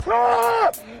But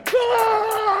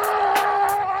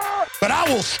I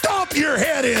will stomp your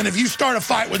head in if you start a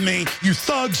fight with me, you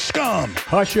thug scum.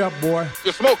 Hush up, boy.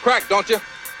 You smoke crack, don't you?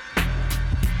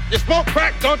 You smoke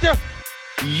crack, don't you?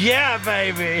 Yeah,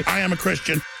 baby. I am a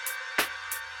Christian.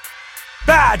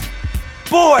 Bad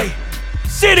Boy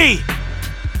City.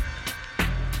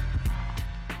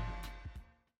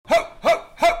 Ho, ho,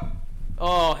 ho.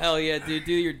 Oh, hell yeah, dude.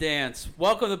 Do your dance.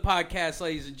 Welcome to the podcast,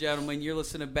 ladies and gentlemen. You're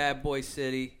listening to Bad Boy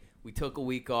City. We took a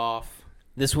week off.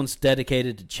 This one's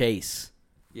dedicated to Chase.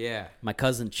 Yeah. My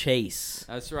cousin Chase.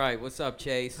 That's right. What's up,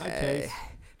 Chase? Hi, Chase. If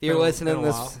you're listening,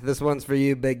 this one's for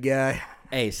you, big guy.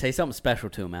 Hey, say something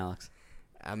special to him, Alex.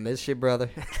 I miss you,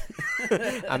 brother.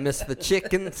 I miss the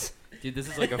chickens. Dude, this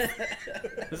is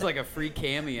like a free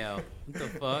cameo. What the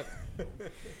fuck?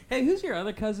 Hey, who's your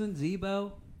other cousin,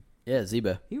 Zebo? Yeah,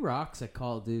 Zebo. He rocks at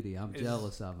Call of Duty. I'm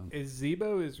jealous of him. Is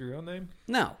Zebo his real name?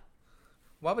 No.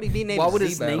 Why would he be named Why would Zebo?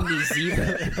 his name be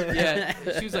Zebo? Yeah,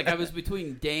 she was like, I was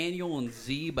between Daniel and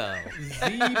Zebo.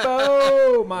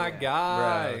 Zebo, my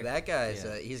guy. Bro, that guy's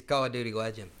he's a Call of Duty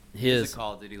legend. He's a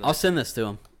Call of Duty legend. I'll send this to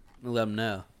him. Let him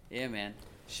know. Yeah, man.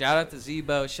 Shout out to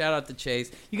Zebo. Shout out to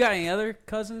Chase. You got any other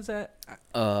cousins that?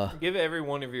 Give every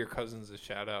one of your cousins a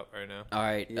shout out right now. All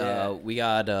right. Yeah. We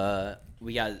got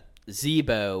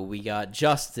Zebo. We got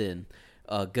Justin.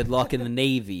 Good luck in the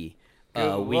Navy.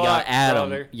 We got Adam.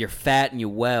 Brother. You're fat and you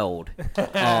weld.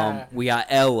 We got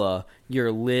Ella. You're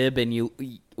a lib and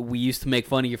we used to make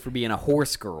fun of you for being a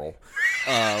horse girl.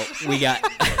 We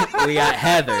got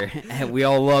Heather. We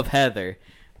all love Heather.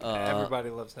 Everybody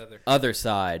loves Heather. Other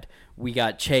side, we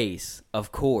got Chase,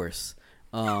 of course.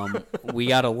 We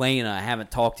got Elena. I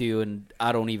haven't talked to you in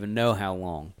I don't even know how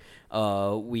long.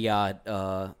 We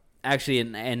got actually,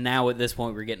 and now at this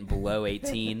point we're getting below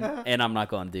 18, and I'm not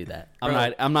going to do that.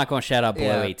 I'm not going to shout out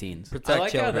below 18s. Protect I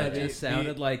like children. how that just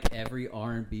sounded like every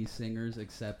R&B singer's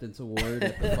acceptance award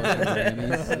at the fucking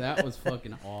Grammys. That was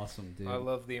fucking awesome, dude. I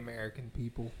love the American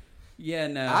people. Yeah,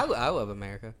 no. I love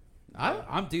America.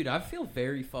 Dude, I feel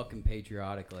very fucking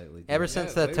patriotic lately. Dude. Ever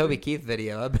since that Toby Keith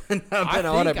video, I've been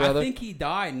on it, brother. I think he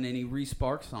died and then he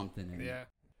re-sparked something in me. Yeah.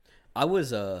 I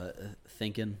was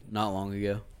thinking not long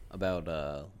ago about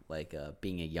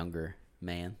being a younger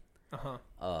man,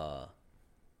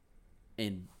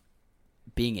 and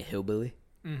being a hillbilly.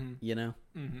 Mm-hmm. You know,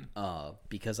 Mm-hmm.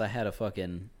 because I had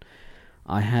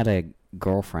a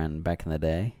girlfriend back in the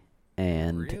day,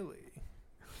 and Really?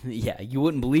 yeah, you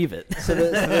wouldn't believe it. So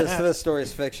this story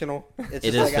is fictional? It's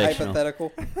It just is like fictional. a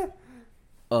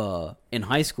hypothetical? In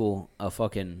high school, a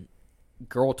fucking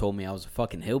girl told me I was a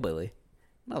fucking hillbilly.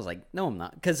 And I was like, no, I'm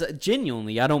not. Because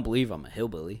genuinely, I don't believe I'm a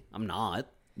hillbilly. I'm not,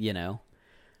 you know.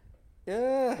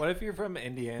 Yeah. What if you're from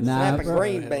Indiana? Nah, Snapping bro.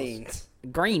 green beans.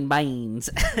 Green beans.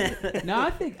 No,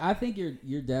 I think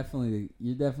you're definitely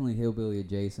hillbilly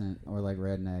adjacent or like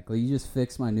redneck. Like you just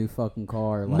fixed my new fucking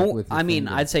car. Like More, with your I mean,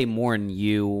 finger. I'd say more than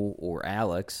you or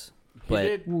Alex, but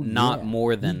did- not yeah.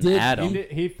 more than He did- Adam.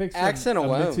 He fixed Accent a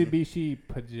alone. Mitsubishi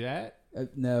Pajette.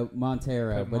 No,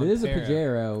 Montero, But but it is a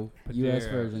Montero. Pajero, U.S.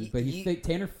 Pajero. version. But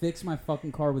Tanner fixed my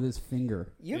fucking car with his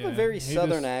finger. You have Yeah, a very he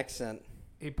southern just- accent.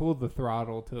 He pulled the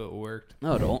throttle till it worked.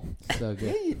 No, don't. So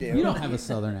good. Yeah, you do. You don't have a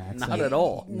southern accent. Not at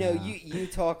all. No, Nah. you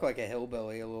talk like a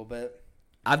hillbilly a little bit.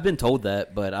 I've been told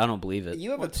that, but I don't believe it.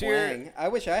 You have What's a your- twang. I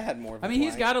wish I had more of a I mean,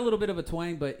 he's twang. got a little bit of a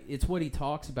twang, but it's what he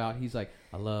talks about. He's like,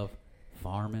 I love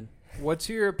farming. What's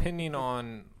your opinion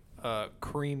on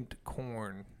creamed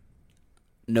corn?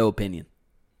 No opinion.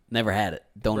 Never had it.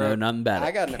 Don't Bro, know nothing about I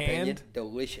it. got an Canned? opinion.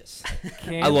 Delicious.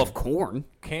 Canned, I love corn.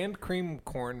 canned cream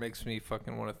corn. Makes me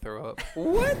fucking want to throw up.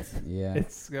 What? Yeah.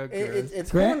 It's so gross.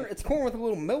 It's Grant- corn. It's corn with a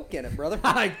little milk in it, brother.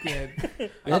 I can't.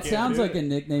 That sounds like a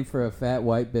nickname for a fat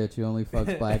white bitch who only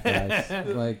fucks black guys.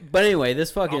 Like, But anyway, this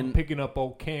I'm fucking picking up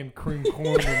old canned cream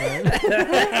corn tonight.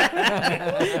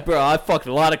 bro, I fucked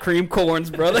a lot of cream corns,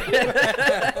 brother.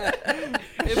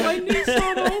 if I knew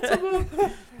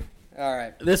Ultima. All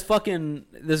right.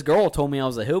 This girl told me I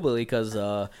was a hillbilly because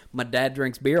my dad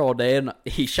drinks beer all day and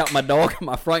he shot my dog in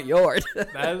my front yard.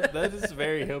 that is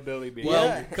very hillbilly behavior.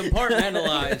 Well,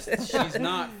 compartmentalized. She's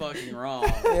not fucking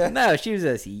wrong. No, she's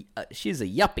a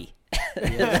yuppie.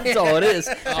 That's all it is.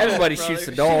 Everybody brother. shoots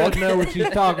a She dog. doesn't know what she's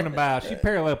talking about. She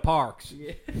parallel parks.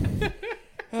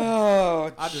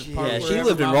 Oh, I just jeez. park Yeah, she wherever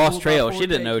lived in my Ross full Trail. by She four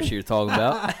didn't know what takes she was talking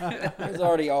about. It's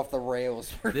already off the rails.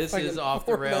 for This fucking is off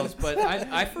the 4 rails, minutes. but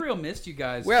I for real missed you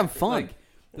guys. We're having fun.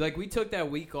 Like we took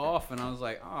that week off, and I was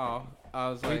like,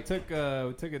 We took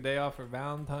a day off for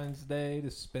Valentine's Day to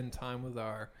spend time with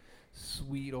our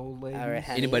sweet old ladies. All right,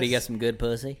 Anybody got some good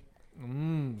pussy?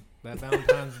 That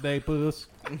Valentine's Day puss.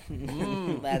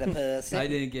 I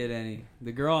didn't get any.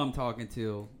 The girl I'm talking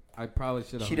to, I probably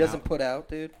should have. She doesn't put out,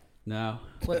 dude. No.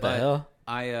 What the hell?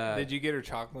 Did you get her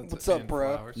chocolates? What's up, and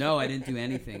bro? flowers? No, I didn't do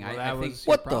anything. Well, I that think. was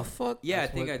your What the problem. fuck? Yeah,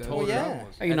 That's I think what I the told her. problem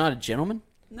was. Are you not a gentleman?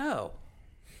 No.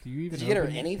 Do you even Did you get her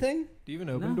open, anything? Do you even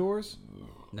open No. doors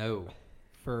No.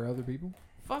 for other people?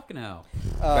 Fuck no.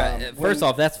 First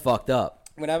off, that's fucked up.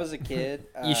 when I was a kid,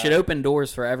 You should open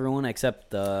doors for everyone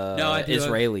except the No, I do.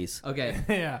 Israelis. Okay.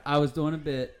 Yeah. I was doing a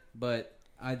bit, but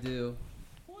I do.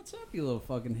 What's up, you little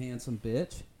fucking handsome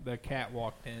bitch? The cat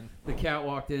walked in. The cat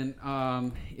walked in.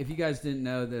 If you guys didn't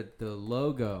know that the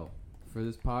logo for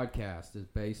this podcast is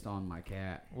based on my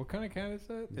cat. What kind of cat is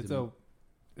that? It's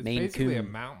It's Maine basically a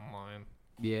Coon. mountain lion.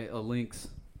 Yeah, a lynx.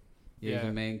 Yeah, he's Yeah.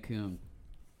 a Maine Coon.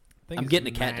 I think I'm it's getting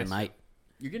a cat massive. tonight.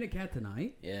 You're getting a cat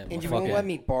tonight? Yeah, and you fucking- won't let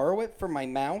me borrow it for my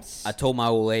mouse? I told my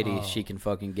old lady Oh. she can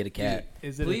fucking get a cat.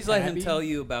 Is it Please a let him tabby? tell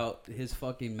you about his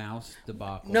fucking mouse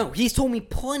debacle. No, he's told me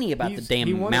plenty about the He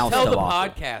damn wants- mouse Tell the debacle.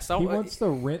 podcast. He wants to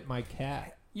rent my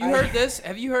cat. You heard this?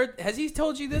 Have you heard? Has he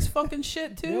told you this fucking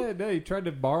shit too? Yeah, no, he tried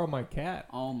to borrow my cat.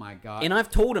 Oh my god. And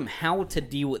I've told him how to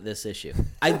deal with this issue.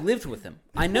 I lived with him.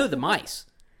 I know the mice.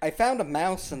 I found a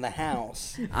mouse in the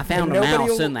house. I found And a nobody mouse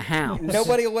will- in the house.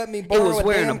 Nobody will let me It borrow was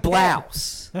wearing a damn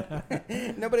blouse.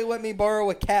 cat. Nobody let me borrow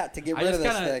a cat to get rid of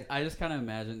this thing. I just kind of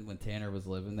imagined when Tanner was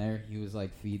living there, he was like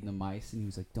feeding the mice, and he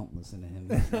was like, "Don't listen to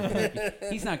him.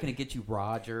 He's not gonna get you,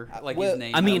 Roger." Like Well, his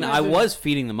name. I mean, I Imagine- was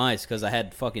feeding the mice because I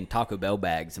had fucking Taco Bell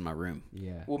bags in my room.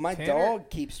 yeah. Well, my Tanner- dog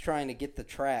keeps trying to get the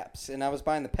traps, and I was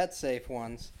buying the pet safe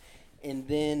ones, and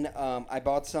then I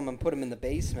bought some and put them in the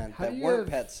basement How that do you weren't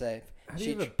have- pet safe. How do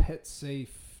you have a pet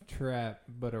safe trap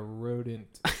but a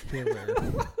rodent killer?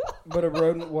 But a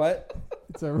rodent what?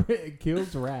 It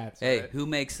kills rats. Hey, right? who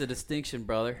makes the distinction,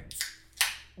 brother?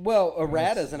 Well, a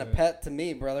rat That's isn't a good. pet to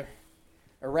me, brother.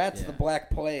 A rat's Yeah. the black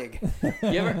plague. You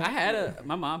ever?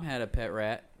 My mom had a pet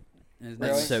rat. And his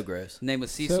That's Really? so gross. name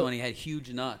was Cecil, So- and he had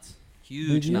huge nuts. Did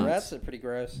Huge you- nuts. Rats are pretty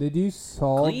gross. Did you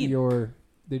solve Clean. your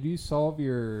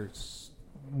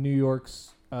New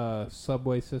York's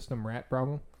subway system rat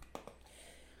problem?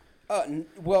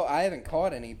 Well, I haven't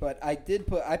caught any, but I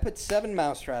put 7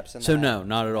 mouse traps in So the no,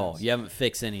 not at all. You haven't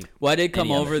fixed any. Well, I did come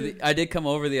Any of over. it. I did come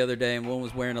over the other day, and one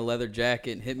was wearing a leather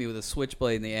jacket and hit me with a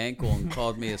switchblade in the ankle and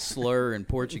called me a slur in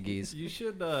Portuguese. You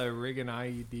should rig an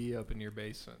IED up in your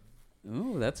basement.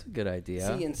 Ooh, that's a good idea.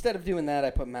 See, instead of doing that, I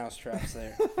put mouse traps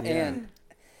there. And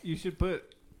You should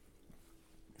put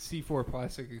C4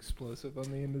 plastic explosive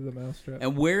on the end of the mousetrap.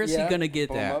 And where is yeah, he gonna get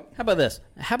pull 'em that? up. How about this?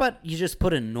 How about you just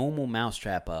put a normal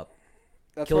mousetrap up?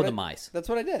 That's Kill what the I- mice. That's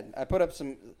what I did. I put up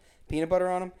some peanut butter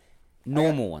on them.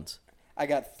 Normal ones. I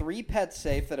got 3 pet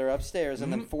safe that are upstairs,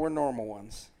 and then 4 normal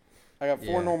ones. I got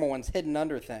 4 Yeah. normal ones hidden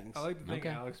under things. I like to think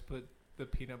Okay. Alex put the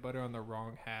peanut butter on the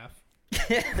wrong half.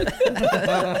 Yeah,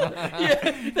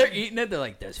 they're eating it. They're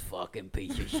like, "This fucking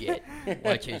piece of shit.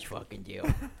 Watch his fucking deal."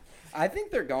 I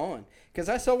think they're gone because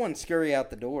I saw one scurry out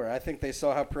the door. I think they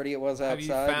saw how pretty it was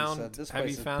outside. and said, this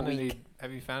place is bleak."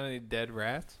 Have you found any dead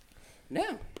rats?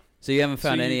 No. So you haven't So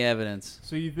found you- any evidence?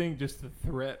 So you think just the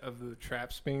threat of the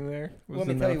traps being there was Let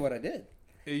me enough? tell you what I did.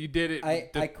 You did it I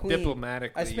cleaned.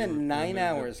 diplomatically. I spent you 9 removed it.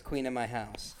 hours cleaning my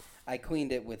house. I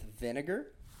cleaned it with vinegar.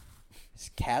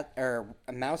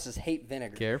 Mouses hate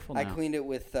vinegar. Careful I now. cleaned it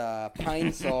with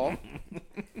pine salt.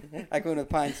 I cleaned it with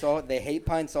pine salt. They hate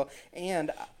pine salt. And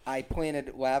I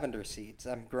planted lavender seeds.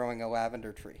 I'm growing a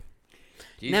lavender tree.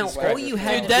 Now, Jesus all Christ. you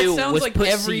had Dude, to that do sounds was like put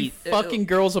every fucking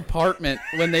girl's apartment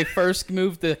when they first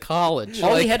moved to college.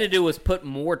 All Like, he had to do was put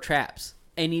more traps,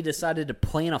 and he decided to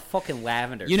plant a fucking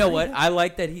lavender. you know tree. what? I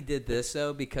like that he did this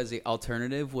though, because the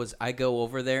alternative was I go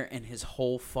over there and his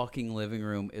whole fucking living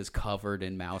room is covered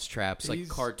in mouse traps, like He's-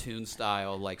 cartoon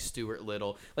style, like Stuart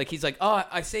Little. Like he's like, "Oh,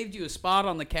 I saved you a spot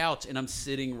on the couch," and I'm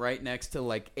sitting right next to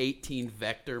like 18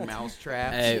 vector mouse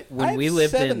traps. Hey, I when have we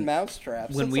lived 7 in mouse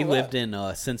traps. when That's we a lived lot.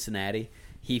 in Cincinnati,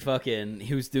 he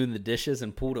was doing the dishes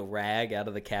and pulled a rag out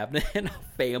of the cabinet, and a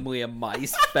family of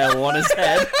mice fell on his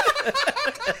head.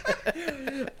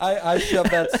 I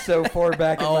shoved that so far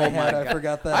back in Oh my my head, I God.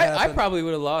 forgot that I happened. probably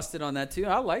would have lost it on that too.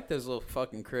 I like those little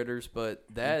fucking critters, but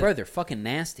that Bro, they're fucking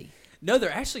nasty. no,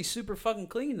 they're actually super fucking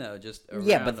clean though. Just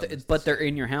Yeah, around but them is but they're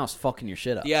in your house fucking your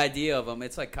shit up. the idea of them.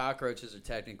 It's like cockroaches are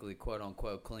technically quote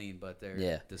unquote clean, but they're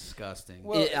Yeah. disgusting.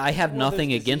 I have nothing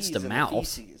there's against disease a in the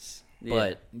mouse, feces.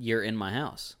 but you're in my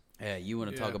house. Yeah, you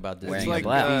want to talk about this? Wearing It's a like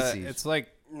blouse. feces.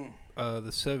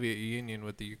 the Soviet Union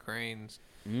with the Ukrainians.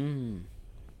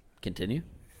 Continue.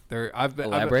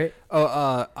 Elaborate.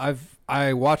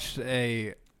 I watched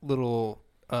a little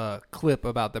clip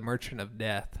about the Merchant of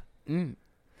Death.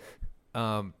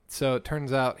 So it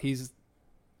turns out he's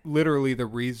literally the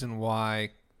reason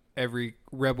why every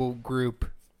rebel group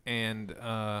and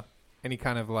any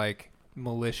kind of like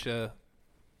militia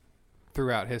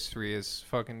throughout history has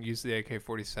fucking used the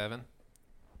AK-47.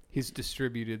 He's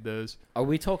distributed those. Are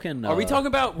we talking? Are we talking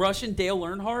about Russian Dale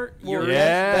Earnhardt? Well,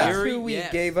 Yeah. that's Yuri? who we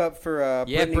Yes. gave up for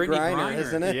Brittany Griner,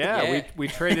 isn't it? Yeah, Yeah. we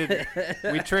traded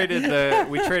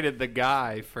the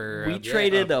guy for We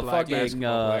traded a black fucking.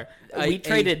 basketball player. We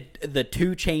traded the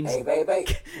 2 Chainz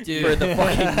Dude. for the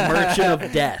fucking Merchant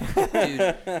of Death.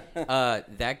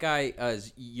 Dude, that guy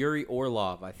is Yuri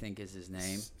Orlov, I think is his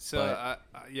name. So but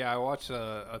I watched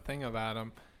a thing about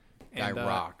him. guy And,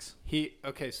 rocks.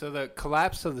 So the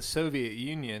collapse of the Soviet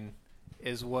Union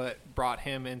is what brought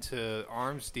him into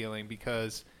arms dealing,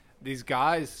 because these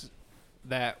guys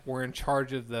that were in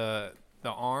charge of the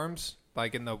arms,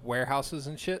 like in the warehouses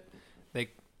and shit,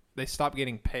 they stopped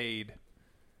getting paid.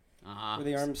 Were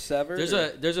the arms severed?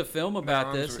 There's a film about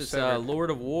arms this. were It's severed. Lord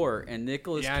of War, and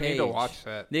Nicolas Yeah, I Cage. need to watch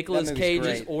that. Nicolas That Cage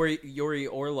movie's is Yuri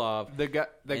Orlov.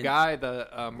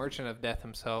 The Merchant of Death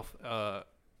himself,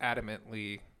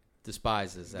 adamantly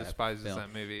Despises that film.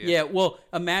 that movie. Yeah, well,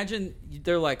 imagine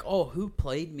they're like, oh, who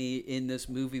played me in this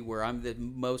movie where I'm the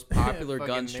most popular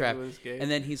Fucking gun strap? Nicolas Cage. And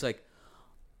then he's like,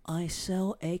 I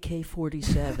sell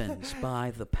AK-47s by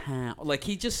the pound. Like,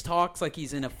 he just talks like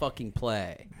he's in a fucking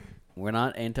play. We're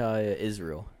not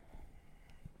anti-Israel.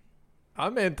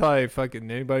 I'm anti fucking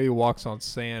anybody who walks on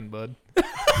sand, bud.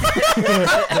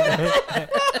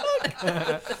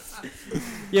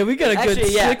 Yeah, we got a good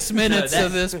Actually, yeah. 6 minutes No,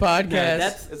 of this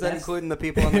podcast. Is that including the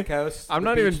people on the coast? I'm the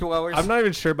not beach even. dwellers? I'm not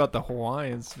even sure about the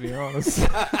Hawaiians, to be honest.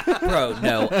 Bro,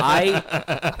 no.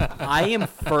 I am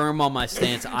firm on my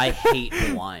stance. I hate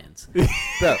Hawaiians.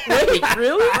 Bro, wait,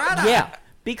 really? Yeah.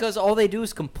 Because all they do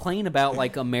is complain about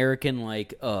like American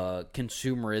like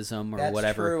consumerism or That's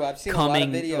whatever. true. I've seen a lot of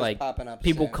videos like popping up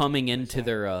people soon. coming into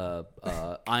their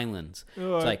islands.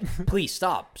 It's like, please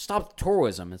stop the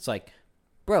tourism. It's like,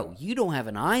 bro, you don't have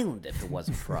an island if it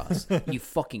wasn't for us. You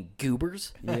fucking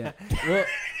goobers. Yeah. Well,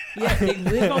 yeah, they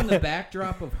live on the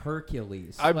backdrop of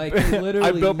Hercules. I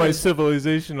built my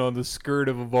civilization on the skirt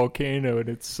of a volcano, and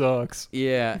it sucks.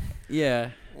 Yeah, yeah.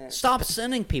 Stop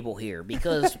sending people here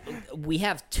because we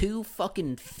have 2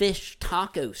 fucking fish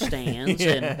taco stands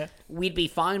and we'd be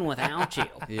fine without you.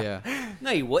 Yeah.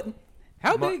 No, you wouldn't.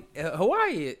 How big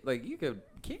Hawaii? Like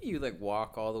can't you like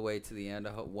walk all the way to the end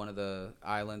of one of the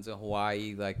islands of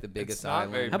Hawaii, like the biggest not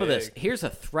island? very How about this? Big. Here's a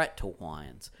threat to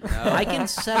Hawaiians. I can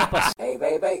set up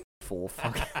a full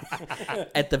fuck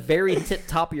at the very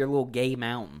top of your little gay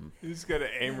mountain, You just gotta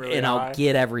aim really and high. I'll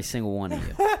get every single one of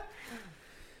you.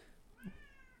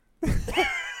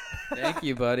 Thank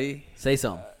you, buddy. Say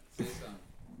something.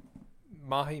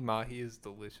 Mahi mahi is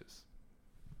delicious.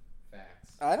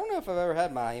 Facts. I don't know if I've ever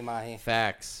had mahi mahi.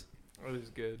 Facts. It is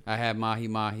good. I had mahi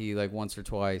mahi like once or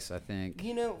twice, I think.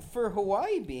 You know, for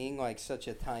Hawaii being like such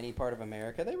a tiny part of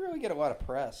America, they really get a lot of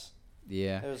press.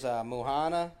 Yeah. There's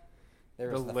Muhana. There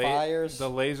was the la- fires. the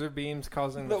laser beams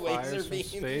causing the, The laser fires from beams.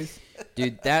 space.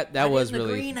 Dude, that was the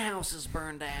really greenhouses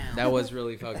burned down. that was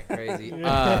really fucking crazy. it was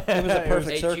a perfect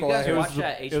Hey, did circle. you guys I heard. watch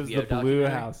that It was HBO the blue documentary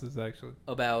houses, actually.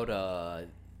 about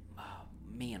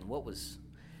man, what was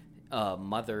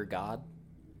Mother God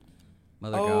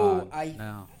Mother Oh, God. I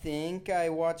no. think I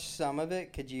watched some of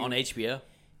it. Could you? on HBO?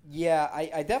 Yeah,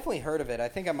 I definitely heard of it. I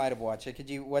think I might have watched it. Could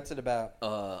you? What's it about?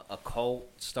 A cult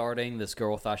starting. This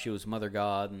girl thought she was Mother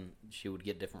God, and she would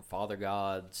get different father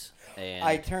gods. And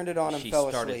I turned it on and she fell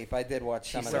started- asleep. I did watch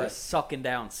she some of started that. sucking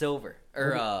down silver.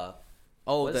 Or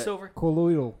what's the silver?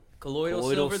 Colloidal. colloidal,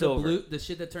 Colloidal silver, silver. the blue, the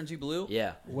shit that turns you blue.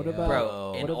 Yeah. What Yeah. about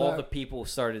Bro, and what all about- the people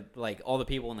started, like, all the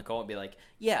people in the cult would be like,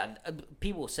 yeah,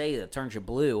 people say that turns you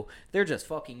blue. They're just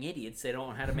fucking idiots. They don't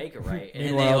know how to make it right. And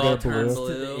then they Meanwhile, all they're turn blue.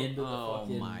 blue. To the end of the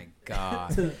fucking... my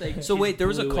god. So wait, there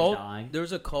was a cult. There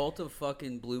was a cult of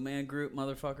fucking Blue Man Group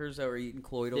motherfuckers that were eating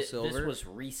colloidal silver. This was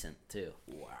recent, too.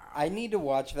 I need to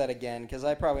watch that again because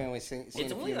I probably only seen It's a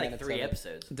few only like minutes 3 of it.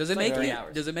 episodes. Does It's it like make 3 you?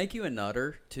 hours. Does it make you a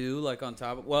nutter too? Like on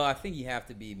top of? Well, I think you have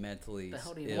to be mentally. The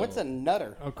hell do you ill. What's a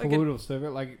nutter? A colloidal silver,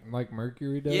 like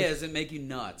Mercury does? Yeah, does it make you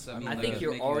nuts? I mean, I like, think does it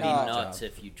you're make you already a nut nuts job?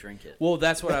 if you drink it. Well,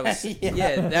 that's what I was.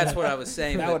 yeah. That's what I was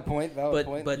saying. Valid but, point. Valid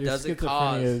point. But Your does it schizophrenia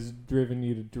cause? has driven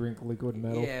you to drink liquid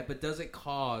metal. Yeah, but does it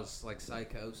cause like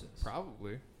psychosis?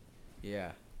 Probably.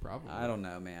 Yeah. Probably. I don't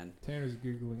know, man. Tanner's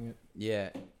Googling it.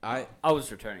 Yeah. I. I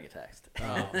was returning a text.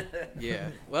 Oh. Yeah.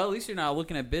 Well, at least you're not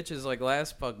looking at bitches like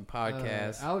last fucking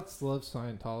podcast. Alex loves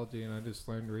Scientology, and I just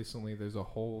learned recently there's a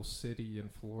whole city in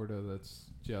Florida that's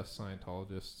just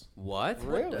Scientologists. What?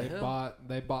 Really?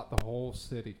 They bought the whole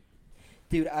city.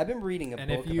 Dude, I've been reading a And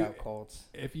book if you- about cults.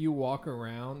 If you walk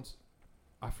around,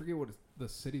 I forget what the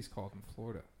city's called in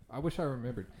Florida. I wish I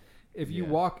remembered. If you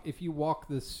walk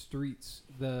the streets,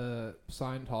 the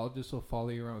Scientologists will follow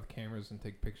you around with cameras and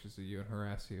take pictures of you and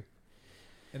harass you.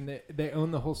 And they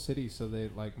own the whole city, so they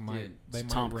might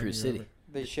Tom run Cruise you City. over.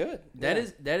 They should. That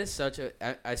yeah. is such a.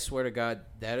 I swear to God,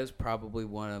 that is probably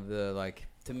one of the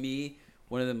to me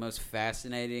one of the most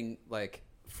fascinating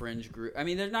fringe group. I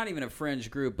mean, they're not even a fringe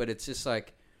group, but it's just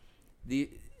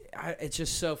it's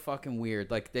just so fucking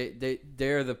weird. Like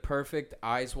they're the perfect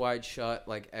eyes wide shut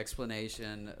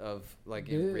explanation of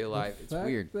in real life. It's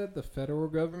weird that the federal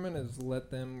government has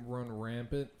let them run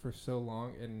rampant for so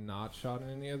long and not shot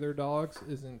any of their dogs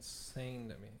is insane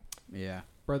to me. Yeah,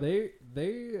 Bro, they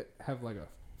have a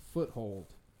foothold.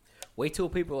 Wait till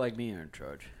people like me are in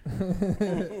charge.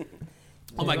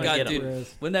 Oh my God, Get 'em. dude!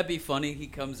 Wouldn't that be funny? He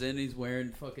comes in, he's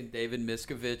wearing fucking David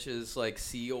Miscavige's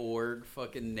Sea Org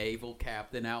fucking naval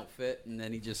captain outfit, and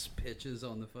then he just pitches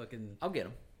on the fucking. I'll get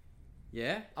him.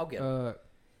 Yeah, I'll get him. no,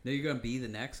 you're gonna be the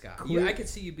next guy. I could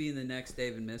see you being the next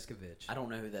David Miscavige. I don't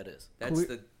know who that is. That's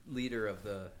the leader of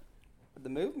the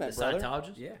movement, The brother.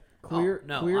 Scientologist? yeah.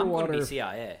 No, I'm going to be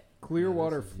CIA.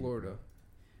 Clearwater, Florida.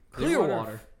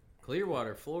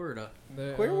 Clearwater, Florida.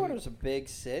 They Clearwater's a big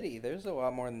city. There's a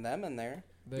lot more than them in there.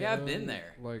 they Yeah, I've been own,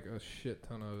 there. A shit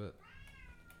ton of it.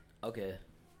 Okay.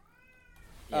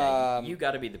 Yeah, Um, you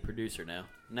got to be the producer now.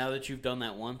 Now that you've done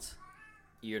that once,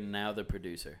 you're now the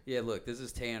producer. Yeah, look, this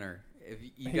is Tanner. If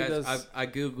you He guys, does- I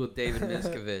googled David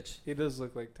Miscavige. He does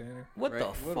look like Tanner. What Right.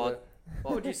 the fuck?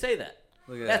 Why would you say that?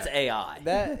 Look at That's that. AI.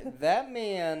 That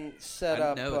man set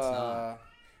up. No, it's not.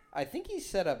 I think he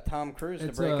set up Tom Cruise to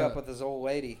It's, break up with his old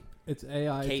lady. It's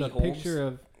AI. Katie it's a Holmes? picture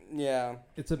of. Yeah.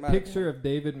 It's a My- picture of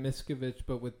David Miscavige,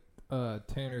 but with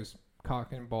Tanner's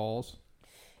cock and balls.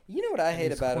 You know what I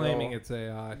hate He's about it claiming all? it's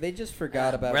AI. They just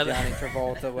forgot about Brother. Johnny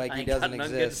Travolta I he ain't doesn't got nothing good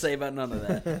to exist. say about none of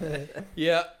that.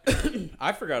 Yeah,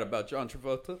 I forgot about John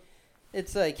Travolta.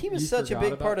 It's like he was You such a forgot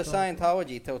big about part of John-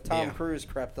 Scientology till Tom Yeah. Cruise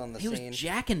crept on the He was scene.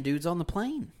 jacking dudes on the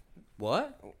plane.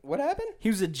 What? What happened? He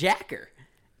was a jacker.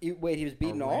 Wait, he was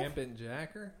beaten a off? rampant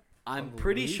jacker. I'm On the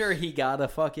pretty loose? sure he got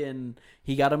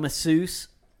a masseuse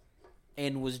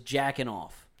and was jacking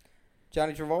off.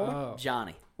 Johnny Travolta? Oh,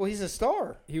 Johnny. Well, he's a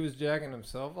star. he was jacking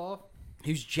himself off.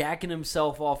 He was jacking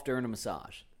himself off during a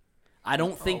massage. I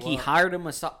don't think he wow. hired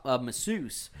a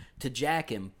masseuse to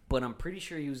jack him, but I'm pretty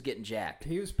sure he was getting jacked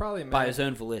He was probably by mad. his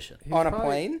own volition. He was On a probably-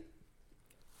 plane?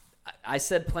 I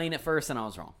said plane at first, and I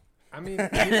was wrong. I mean,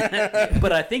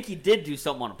 But I think he did do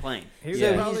something on a plane. he was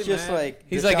So probably he's just mad. like.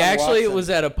 He's Deshaun like, actually, it Watson. was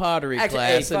at a pottery Actually, class,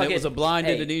 hey, and fuck it was it. a blind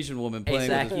Hey. Indonesian woman Hey, playing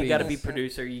Zach, with his you got to be penis.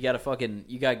 producer. You got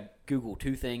to Google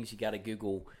two things. You got to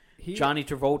Google He- Johnny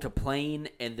Travolta plane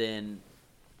and then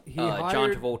he John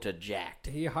hired, Travolta jacked.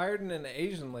 He hired an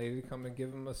Asian lady to come and give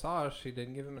him a massage. She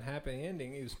didn't give him a happy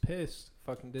ending. He was pissed.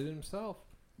 Fucking did it himself.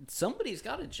 Somebody's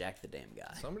got to jack the damn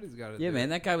guy. Somebody's got to. Yeah, do man, it.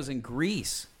 that guy was in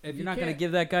Greece. If You're you not going to can't-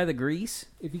 give that guy the grease?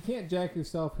 If you can't jack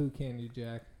yourself, who can you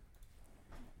jack?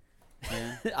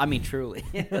 I mean, truly.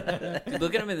 Dude,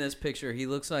 look at him in this picture. He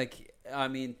looks like, I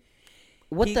mean,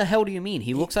 What He- the hell do you mean?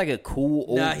 He looks like a cool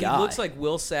old nah, guy. he looks like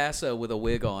Will Sasso with a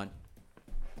wig on.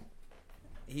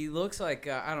 He looks like,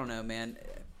 I don't know, man.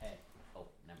 Oh,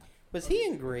 never mind. Was he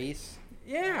in Greece?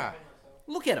 Yeah.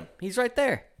 Look at him. He's right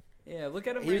there. Yeah, look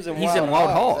at him. He was in He's Wild, in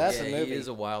Wild Hogs. Hogs. That's yeah, a movie. he is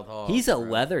a wild hog. He's a bro.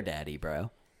 leather daddy,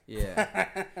 bro.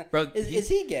 Yeah. Bro, Is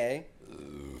he gay?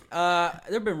 there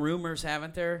have been rumors,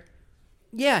 haven't there?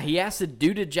 Yeah, he asked a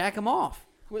dude to jack him off.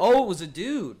 Oh, it was a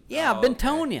dude. Yeah, Oh, I've been okay.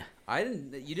 telling you. I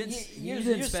didn't. You didn't. You Your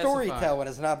didn't specify. storytelling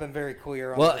has not been very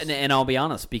clear on Well, this. and I'll be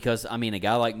honest, because, I mean, a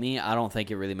guy like me, I don't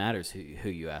think it really matters who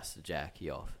you ask to jack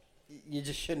you off. You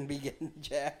just shouldn't be getting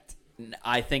jacked.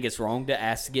 I think it's wrong to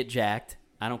ask to get jacked.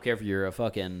 I don't care if you're a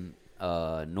fucking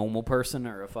normal person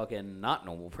or a fucking not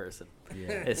normal person.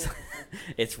 Yeah.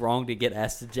 It's wrong to get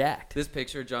asked to jacked. This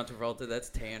picture of John Travolta, that's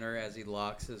Tanner as he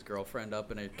locks his girlfriend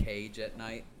up in a cage at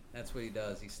night. That's what he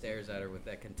does. He stares at her with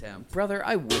that contempt. Brother,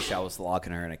 I wish I was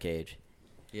locking her in a cage.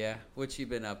 Yeah. What's she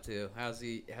been up to? How's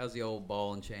the old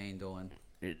ball and chain doing?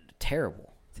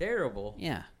 Terrible. Terrible.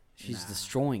 Yeah. She's Nah.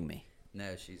 destroying me.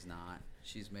 No, she's not.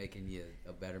 She's making you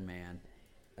a better man.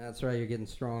 That's right. You're getting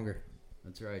stronger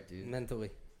That's right, dude.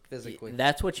 mentally, physically.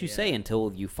 That's what you Yeah. say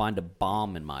until you find a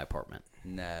bomb in my apartment.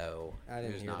 No, I didn't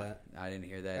there's hear not. that. I didn't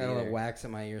hear I that don't either. have wax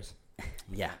in my ears.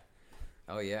 Yeah.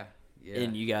 Oh yeah, yeah.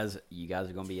 And you guys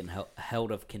are going to be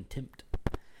held of contempt.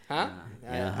 Huh?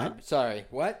 Yeah. I'm sorry.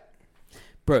 What?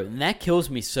 Bro, and that kills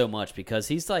me so much because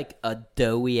he's like a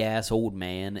doughy ass old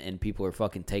man, and people are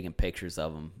fucking taking pictures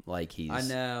of him like he's. I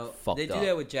know. Fucked They do up.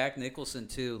 that with Jack Nicholson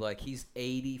too. Like he's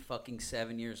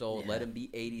 7 years old. Let him be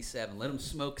 87. Let him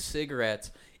smoke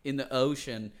cigarettes in the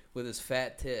ocean with his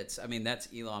fat tits. I mean, that's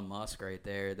Elon Musk right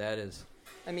there. That is.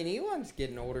 I mean, Elon's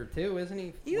getting older too, isn't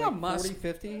he? Elon like Musk. 40,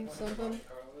 50 something.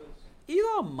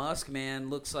 Elon Musk, man,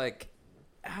 looks like,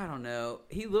 I don't know.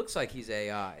 He looks like he's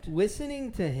AI'd.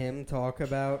 Listening to him talk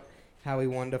about how he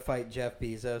wanted to fight Jeff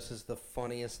Bezos is the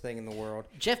funniest thing in the world.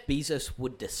 Jeff Bezos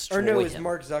would destroy Or no, it's him.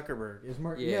 Mark Zuckerberg. Is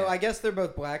Mark? Yeah. No, I guess they're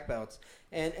both black belts.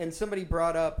 And somebody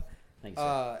brought up. I think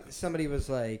so. Somebody was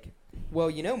like, "Well,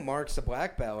 you know, Mark's a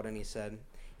black belt," and he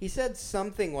said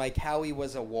something like how he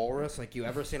was a walrus. Like, you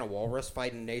ever seen a walrus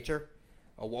fight in nature?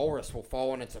 A walrus will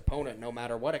fall on its opponent no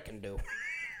matter what it can do.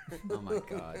 Oh my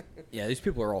god. Yeah, these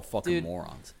people are all fucking Dude,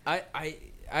 morons.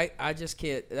 I just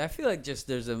can't. I feel like just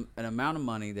there's an amount of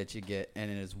money that you get,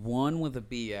 and it is one with a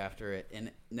B after it.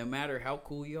 And no matter how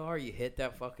cool you are, you hit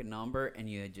that fucking number, and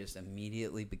you just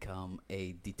immediately become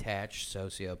a detached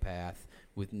sociopath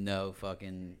with no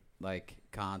fucking like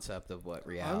concept of what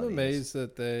reality I'm is. amazed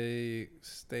that they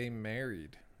stay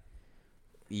married.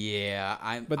 Yeah,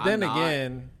 I'm. But I'm then not.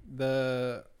 again,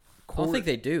 the I don't think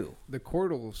they do. the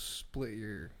court will split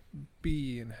your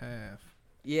B in half.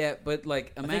 Yeah, but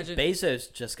like I imagine. think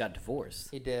Bezos just got divorced.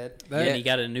 He did. That- And he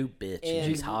got a new bitch. And And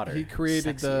she's hotter. He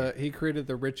created sexier.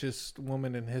 the richest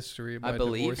woman in history by I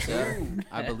believe divorcing. so.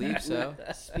 I believe so.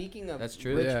 Speaking of That's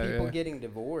true. rich Yeah, people yeah. getting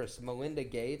divorced, Melinda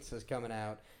Gates is coming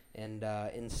out and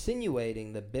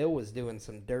insinuating that Bill was doing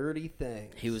some dirty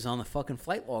things. He was on the fucking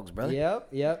flight logs, brother.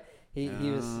 Yep. He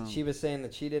was. She was saying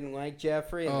that she didn't like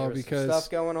Jeffrey, and Oh, there was some because- stuff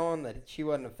going on that she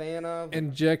wasn't a fan of.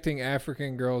 Injecting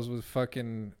African girls with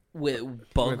fucking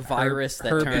With bug With virus that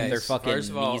herpes. turned their fucking First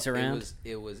of all, knees around.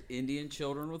 it was Indian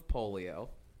children with polio.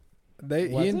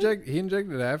 he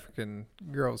injected African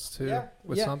girls too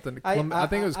with something. I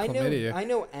think it was chlamydia. I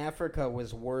know Africa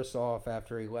was worse off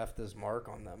after he left his mark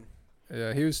on them.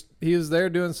 Yeah, he was there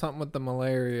doing something with the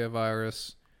malaria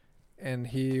virus, and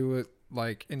he would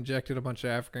like injected a bunch of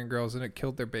African girls, and it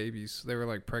killed their babies. They were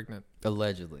like pregnant,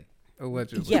 Allegedly.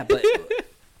 allegedly. Yeah, but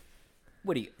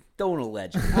what do you? Don't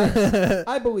allege.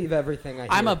 I believe everything I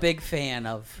hear. I'm a big fan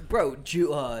of. Bro, did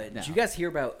you guys hear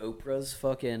about Oprah's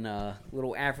fucking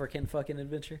little African fucking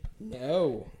adventure?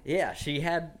 No. Yeah,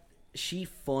 she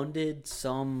funded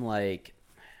some like,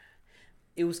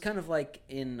 it was kind of like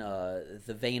in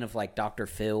the vein of like Dr.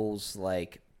 Phil's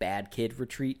like bad kid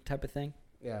retreat type of thing.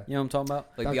 Yeah. You know what I'm talking about?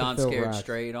 Like Dr. Beyond Phil Scared Rock.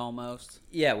 Straight almost.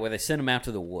 Yeah, where they sent them out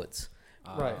to the woods.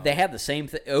 Right. They had the same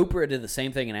thing. Oprah did the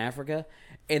same thing in Africa,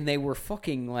 and they were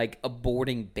fucking like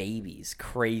aborting babies.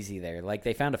 Crazy there. Like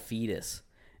they found a fetus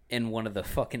in one of the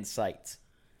fucking sites.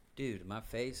 Dude, my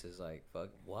face is like, fuck,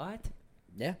 what?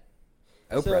 Yeah.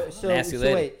 Oprah, So nasty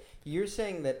lady. wait, you're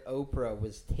saying that Oprah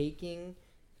was taking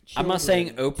I'm not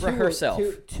saying children Oprah to herself.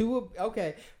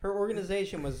 Okay, her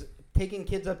organization was taking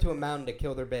kids up to a mountain to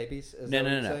kill their babies. Is that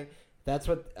what you're saying? That's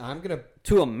what I'm gonna.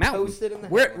 To a mountain. Post it in the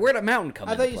Where'd headline. a mountain come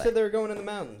I into thought you play? said they were going in the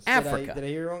mountains. Africa. Did I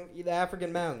hear wrong? The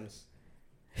African mountains.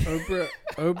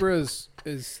 Oprah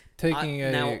is taking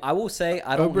Now, I will say,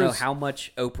 I don't know Oprah's- how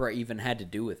much Oprah even had to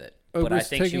do with it. But I Oprah's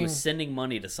think she taking- was sending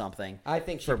money to something I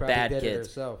think she for probably bad did it kids.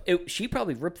 herself. She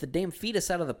probably ripped the damn fetus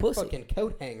out of the pussy. Fucking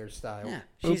coat hanger style. Yeah,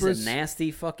 she's Oprah's- a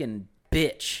nasty fucking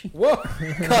bitch. Whoa!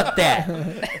 Cut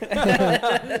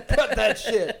that. Cut that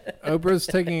shit. Oprah's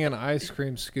taking an ice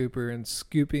cream scooper and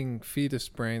scooping fetus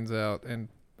brains out and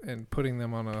putting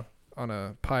them on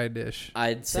a pie dish.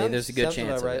 I'd say there's a good Sounds chance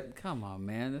about of right. it. Come on,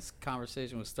 man. This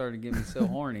conversation was starting to get me so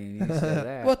horny, and you said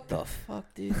that. What the fuck,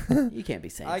 dude? You can't be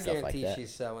saying I stuff like guarantee that.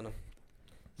 she's selling them.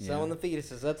 Yeah. Selling the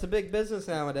fetuses. That's a big business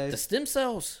nowadays. The stem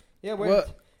cells. Yeah.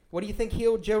 What? What do you think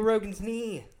healed Joe Rogan's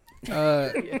knee?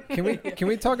 Can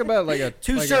we talk about like a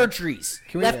Two like a- surgeries,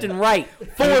 we- left and right.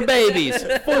 4 babies.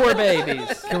 4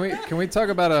 babies. Can we talk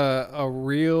about a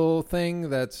real thing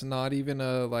that's not even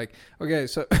a like okay,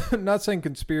 so I'm not saying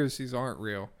conspiracies aren't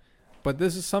real, but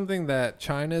this is something that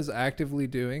China is actively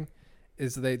doing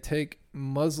is they take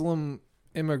Muslim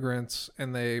immigrants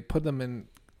and they put them in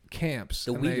camps.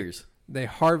 The and Uyghurs. They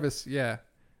harvest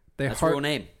That's real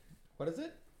name. What is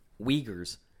it?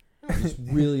 Uyghurs. Just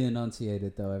really enunciate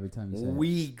it though every time you say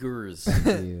Uyghurs.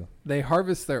 it. To you. they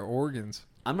harvest their organs.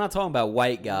 I'm not talking about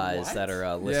white guys What? that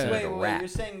are listening Wait, to wait, rap. you're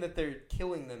saying that they're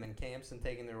killing them in camps and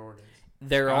taking their organs?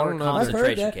 There I are don't know. I've heard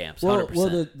concentration that. camps, Well, 100%.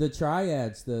 well, the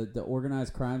triads, the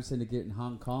organized crime syndicate in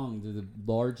Hong Kong, they're the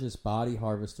largest body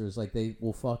harvesters. Like they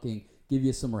will fucking give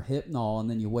you some Hypnol, and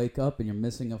then you wake up and you're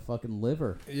missing a fucking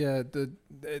liver. Yeah,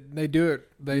 they do it.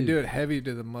 They do it heavy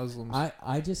to the Muslims.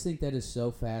 I just think that is so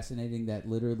fascinating that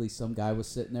literally some guy was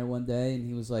sitting there one day and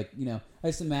he was like, I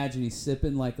just imagine he's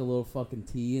sipping like a little fucking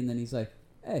tea, and then he's like,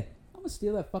 hey, I'm gonna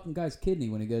steal that fucking guy's kidney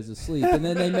when he goes to sleep, and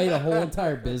then they made a whole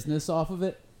entire business off of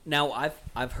it. Now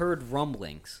I've heard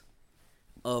rumblings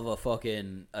of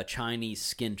a Chinese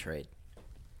skin trade.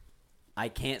 I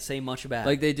can't say much about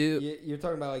Like it. they do. You're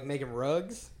talking about like making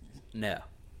rugs? No,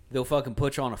 they'll fucking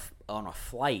put you on a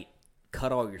flight,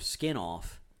 cut all your skin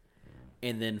off,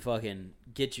 and then fucking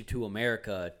get you to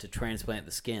America to transplant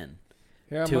the skin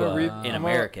Yeah, to I'm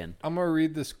American. I'm gonna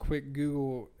read this quick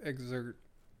Google excerpt.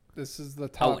 This is the I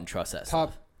top wouldn't trust that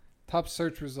stuff. top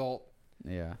search result.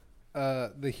 Yeah.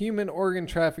 The human organ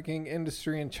trafficking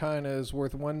industry in China is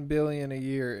worth $1 billion a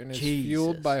year and is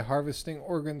fueled Jesus. by harvesting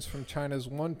organs from China's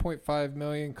 1.5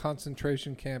 million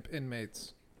concentration camp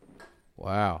inmates.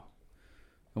 Wow.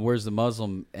 And where's the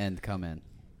Muslim end come in?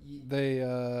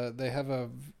 They're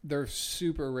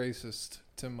super racist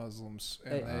to Muslims,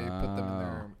 and they put them in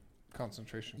their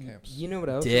concentration camps. You know what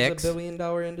else Dicks. is a $1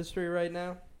 billion industry right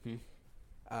now?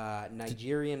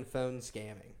 Nigerian phone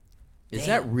scamming. Is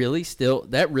that really still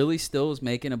is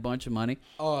making a bunch of money?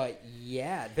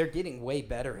 Yeah, they're getting way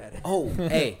better at it. Oh,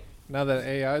 hey. Now that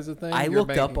AI is a thing, I your looked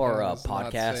bank up our account is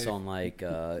not podcast safe. on like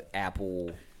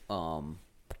Apple,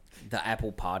 the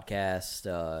Apple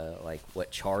podcast, like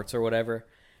what charts or whatever.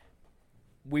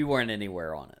 We weren't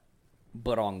anywhere on it,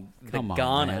 but on the Come on,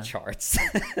 Ghana man. charts.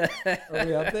 Are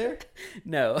we up there?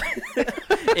 No,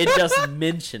 it just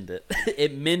mentioned it.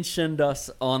 It mentioned us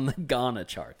on the Ghana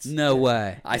charts. No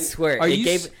way. I swear, Are it you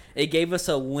gave us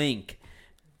a link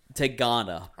to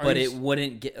Ghana, Are but you it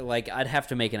wouldn't get like I'd have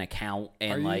to make an account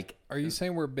and Are you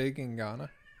saying we're big in Ghana?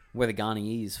 where the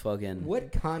Ghanese fucking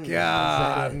What continent is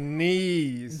that in?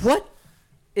 Ghanese. what?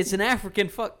 It's an African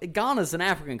Ghana's an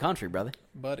African country, brother.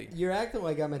 Buddy. You're acting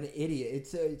like I'm an idiot.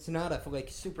 It's not a like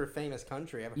super famous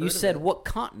country. I've heard You of said it. what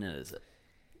continent is it?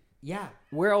 Yeah,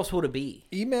 Where else would it be?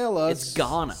 Email us. It's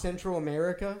Ghana. Central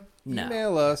America. No.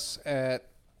 Email us at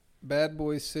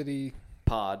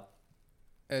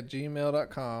badboycity@gmail.com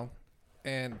Pod.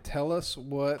 and tell us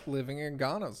what living in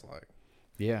Ghana's like.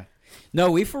 Yeah.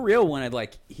 No, we for real want to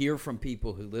like hear from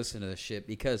people who listen to this shit,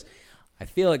 because I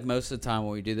feel like most of the time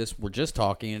when we do this, we're just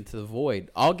talking into the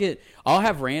void. I'll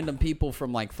have random people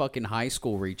from like fucking high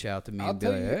school reach out to me and be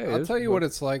like, hey, I'll tell you what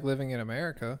it's like living in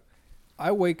America.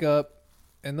 I wake up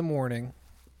in the morning,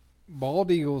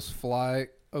 bald eagles fly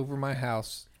over my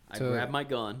house I grab my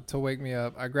gun. to wake me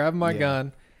up. I grab my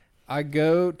gun. I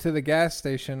go to the gas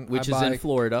station, which is in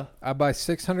Florida. I buy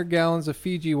 600 gallons of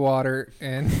Fiji water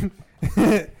and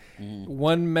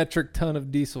 1 metric ton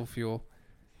of diesel fuel.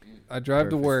 I drive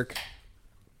to work.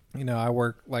 You know, I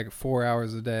work like 4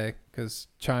 hours a day because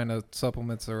China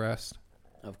supplements the rest.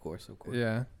 Of course.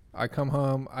 Yeah. I come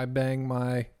home. I bang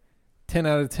my 10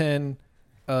 out of 10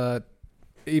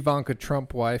 Ivanka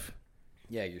Trump wife.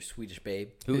 Yeah, your Swedish babe.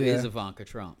 Who is Yeah. Ivanka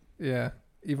Trump? Yeah.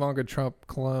 Ivanka Trump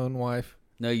clone wife.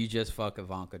 No, you just fuck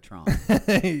Ivanka Trump.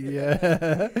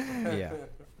 Yeah. Yeah.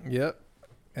 Yep.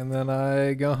 And then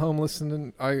I go home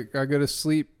listening. I go to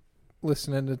sleep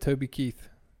listening to Toby Keith.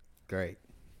 Great.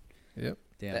 Yep.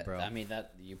 Damn, bro. I mean,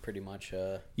 that you pretty much.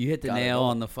 You hit the got it nail all.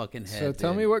 on the fucking head. So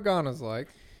tell dude. me what Ghana's like.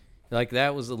 Like,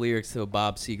 that was the lyrics to a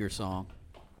Bob Seger song.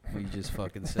 You just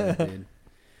fucking said, dude.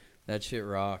 That shit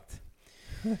rocked.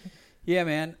 Yeah,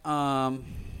 man.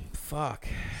 Fuck.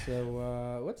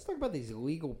 So let's talk about these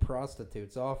illegal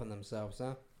prostitutes offing themselves,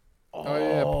 huh? Oh,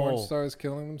 yeah. Porn stars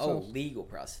killing Oh, themselves. legal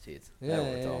prostitutes. Yeah, That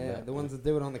what we're talking yeah. about. The ones that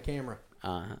do it on the camera.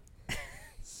 Uh-huh.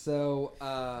 So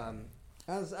I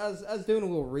was doing a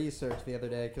little research the other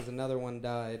day because another one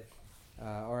died.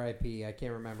 R.I.P. I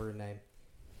can't remember her name,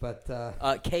 but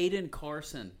Caden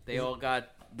Carson. They all got,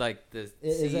 like, the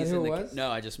Is that C's who in it the... was? No,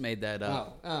 I just made that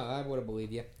up. I would have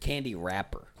believed you. Candy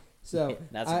Rapper. So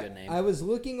That's a good name. I was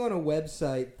looking on a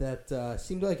website that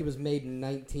seemed like it was made in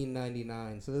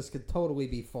 1999, so this could totally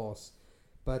be false.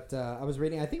 But I was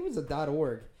reading, I think it was a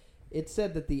 .org. It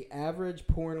said that the average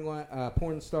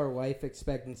porn star life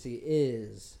expectancy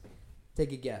is,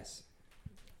 take a guess.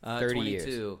 30 years.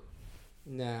 22.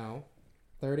 No,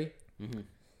 30. Mm-hmm.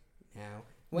 No.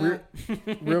 Well,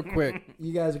 Real quick.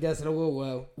 you guys are guessing a little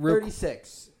low. Real-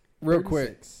 36. Real quick.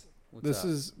 36. What's up?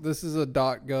 This is a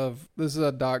 .gov. This is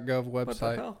a .gov What the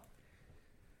website.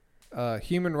 hell?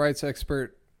 Human rights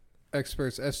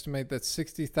experts estimate that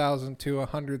 60,000 to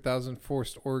 100,000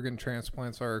 forced organ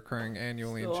transplants are occurring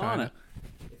annually Still in on China.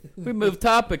 it. We moved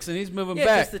topics, and he's moving Yeah,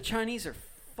 because back. the Chinese are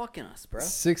fucking us, bro.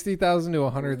 60,000 to They're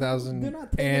 100,000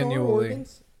 not taking our annually.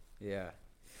 organs. Yeah.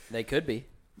 They could be.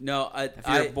 No, If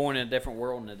you're born in a different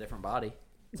world in a different body.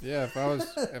 Yeah, if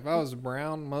I was a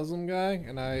brown Muslim guy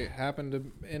and I happened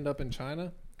to end up in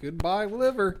China, goodbye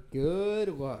liver. Good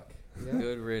luck. Yeah.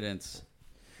 Good riddance.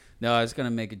 No, I was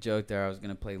gonna make a joke there. I was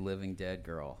gonna play Living Dead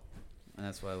Girl, and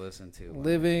that's what I listened to.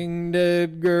 Living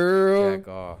dead girl. Jack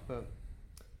off.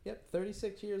 Yep,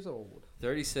 36 years old.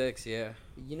 36, yeah.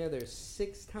 You know, they're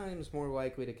 6 times more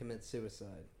likely to commit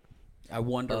suicide. I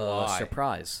wonder why.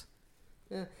 Surprise.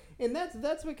 Yeah, and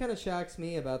that's what kind of shocks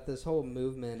me about this whole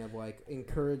movement of like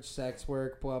encourage sex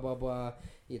work, blah blah blah.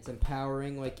 It's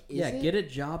empowering. Like, get a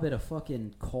job at a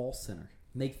fucking call center.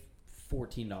 Make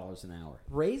 $14 an hour.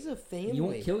 Raise a family. You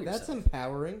won't kill yourself. That's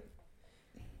empowering.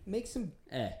 Make some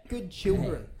good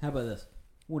children. How about this?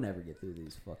 We'll never get through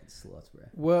these fucking sluts, bro.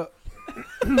 Well,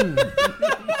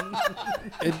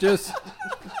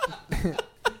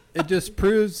 it just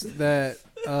proves that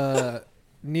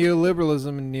neoliberalism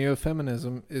and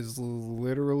neofeminism is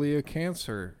literally a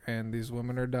cancer, and these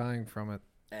women are dying from it.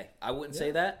 Hey, I wouldn't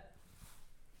say that.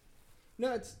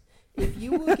 No, it's if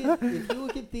you look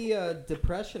at the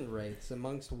depression rates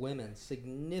amongst women,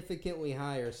 significantly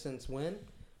higher since when?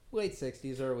 Late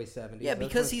 60s, early 70s. Yeah, That's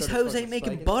because when it these started hoes fucking ain't making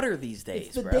spiking. butter these days,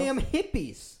 It's the bro. damn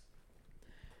hippies.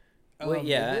 Well,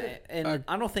 yeah, and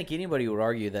I don't think anybody would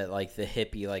argue that like the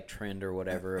hippie like trend or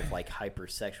whatever of like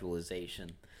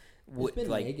hypersexualization It's been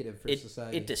negative for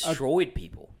society. It destroyed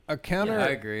people. I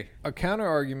agree. A counter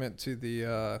argument to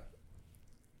the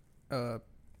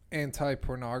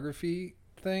anti-pornography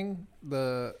thing,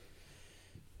 that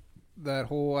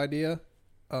whole idea,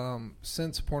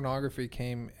 since pornography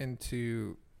came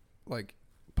into like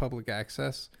public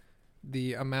access,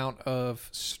 the amount of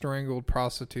strangled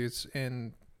prostitutes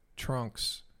in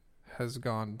trunks has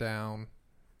gone down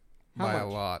by a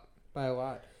lot. By a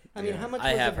lot. I mean, how much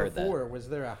I was have it heard before? Was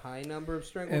there a high number of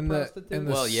strangled In the- prostitutes? in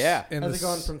the Well, yeah. Has it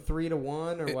gone from 3 to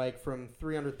 1, or like from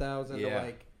 300,000 to Yeah.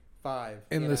 like 5?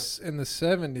 In the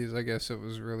 70s, I guess it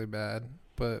was really bad,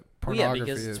 but pornography Yeah,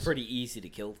 because is it's pretty easy to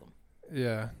kill them.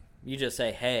 yeah. You just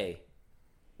say, "Hey,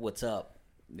 what's up?"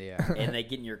 Yeah. and they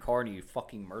get in your car and you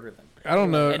fucking murder them. I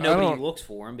don't know. And nobody looks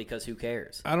for them because who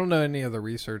cares? I don't know any of the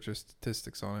research or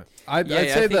statistics on it. I'd I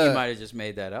say think you might have just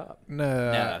made that up.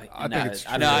 No, I think it's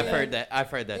true. No, I've heard that. I've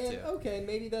heard that And, too. okay,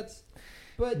 maybe that's...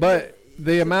 But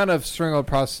the amount of strangled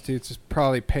prostitutes is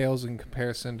probably pales in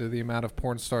comparison to the amount of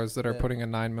porn stars that are putting a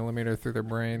 9mm through their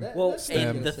brain. Well,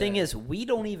 and the thing is, we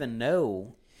don't even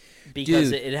know because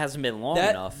Dude, it hasn't been long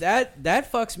enough. That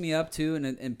fucks me up too.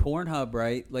 And Pornhub,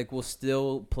 right? Like, will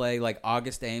still play like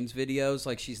August Ames videos.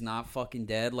 Like, she's not fucking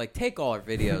dead. Like, take all her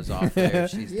videos off there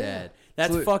if she's dead.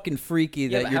 That's fucking freaky.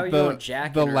 Yeah, that but you're how are you going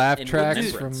jacking the her laugh in tracks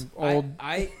remembrance? from old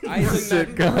I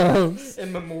sitcoms.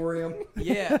 In memoriam.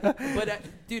 Yeah, but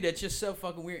dude, it's just so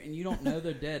fucking weird, and you don't know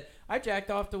they're dead. I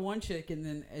jacked off to one chick,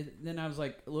 and then I was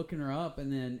like looking her up,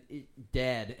 and then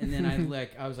dead, and then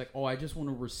I was like, oh, I just want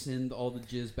to rescind all the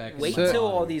jizz back. Wait in my until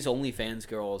body. all these OnlyFans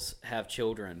girls have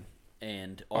children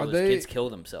and all Are those they- kids kill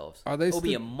themselves. are they It'll be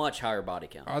sti- a much higher body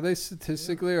count. Are they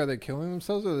statistically? Are they killing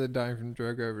themselves, or are they dying from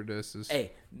drug overdoses?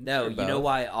 Hey, no, you know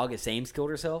why August Ames killed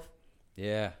herself?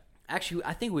 Yeah. Actually,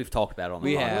 I think we've talked about it on the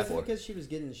We pod have. Was it before. because she was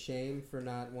getting shamed for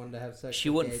not wanting to have sex She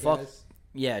with wouldn't gay fuck. guys?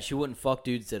 Yeah, she wouldn't fuck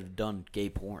dudes that have done gay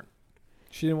porn.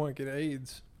 She didn't want to get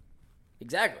AIDS.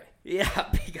 Exactly. Yeah,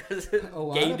 because A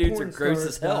lot gay of dudes are porn gross stars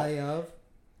as hell. die of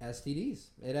STDs.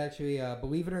 It actually,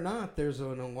 believe it or not, there's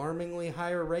an alarmingly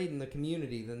higher rate in the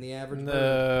community than the average person.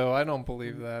 No, I don't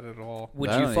believe that at all. Would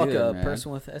I you don't fuck either, a man.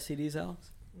 person with STDs,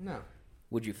 Alex? No.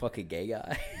 Would you fuck a gay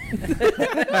guy?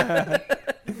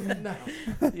 No.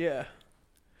 Yeah.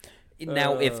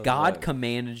 Now, if God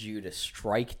commanded you to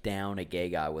strike down a gay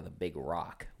guy with a big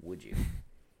rock, would you?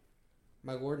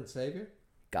 My Lord and Savior?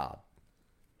 God.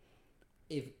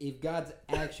 If God's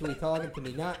actually talking to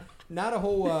me, not a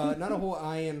whole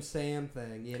I am Sam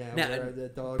thing, you know. Now, where the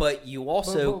dog, but you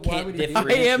also But why can't would he do that?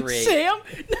 I am differentiate. Sam.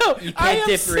 No, You I can't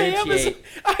am Sam. differentiate.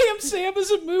 I am Sam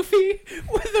is a movie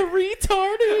with a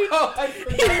retard. Oh, I He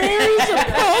forgot. marries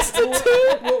a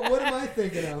prostitute. What am I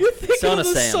thinking of? You're thinking Son of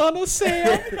of the Sam. Son of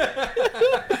Sam.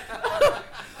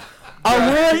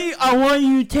 I want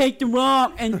you to take the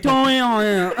rock and throw it on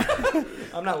him.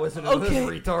 I'm not listening to this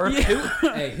retard.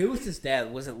 Hey, who was his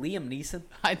dad? Was it Liam Neeson?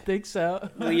 I think so.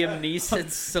 Liam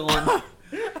Neeson's son.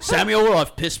 Samuel,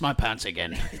 I've pissed my pants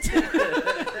again.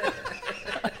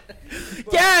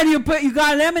 Dad, you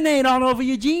got lemonade all over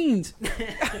your jeans.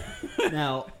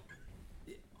 Now,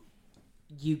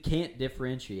 you can't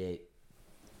differentiate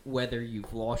whether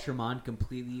you've lost your mind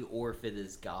completely or if it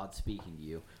is God speaking to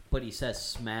you. But he says,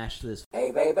 smash this.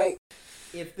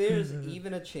 If there's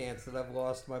even a chance that I've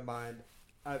lost my mind,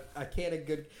 I can't a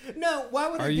good. No, why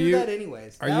would Are I do you- that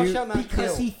anyways? are Thou you- shalt not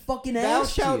Because kill. he fucking Thou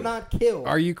asked shalt you. not kill.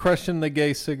 Are you crushing the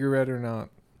gay cigarette or not?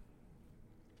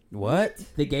 What?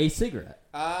 The gay cigarette.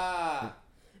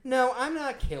 No, I'm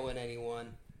not killing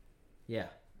anyone. Yeah.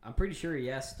 I'm pretty sure he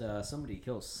asked somebody to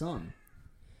kill his son.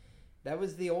 That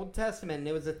was the Old Testament, and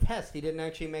it was a test. He didn't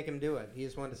actually make him do it. He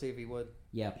just wanted to see if he would.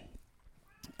 Yeah.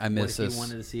 I What miss if this. he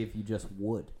wanted to see if you just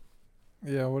would?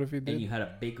 Yeah, what if he And did? you had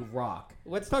a big rock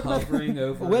Let's talk hovering about.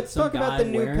 over Let's some talk about guy the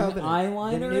new wearing covenant.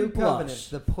 eyeliner The new and covenant. blush.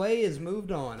 The play has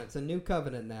moved on. It's a new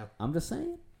covenant now. I'm just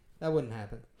saying. That wouldn't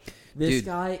happen. This Dude.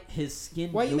 guy, his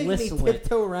skin Why are you making me glistening.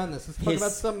 tiptoe around this? Let's talk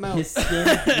about something else. His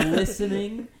skin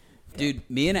glistening. Dude,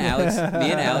 me and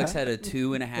Alex had a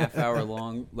 2.5 hour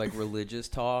long like religious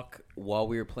talk while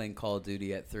we were playing Call of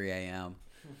Duty at 3 a.m.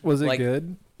 Was it like,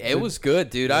 good? It was good,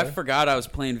 dude. I Yeah. forgot I was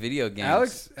playing video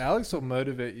games. Alex will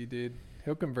motivate you, dude.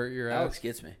 He'll convert your Alex ass.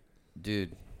 gets me.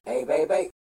 Dude. Hey,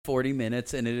 baby. 40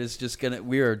 minutes, and it is just gonna.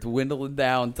 We are dwindling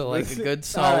down to like a good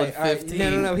solid All right.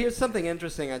 15. No. Here's something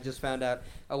interesting I just found out.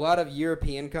 A lot of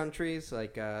European countries,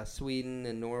 like Sweden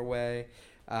and Norway,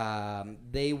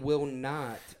 they will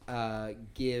not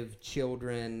give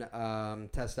children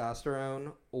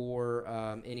testosterone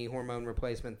or any hormone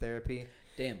replacement therapy.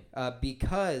 Damn.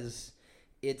 Because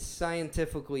it's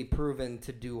scientifically proven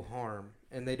to do harm,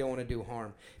 and they don't want to do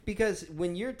harm. Because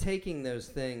when you're taking those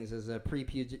things as a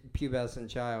prepubescent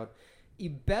child,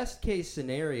 your best case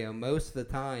scenario most of the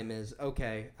time is,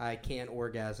 okay, I can't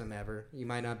orgasm ever. You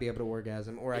might not be able to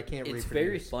orgasm, or I can't It's reproduce.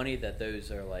 very funny that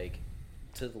those are like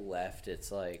to the left.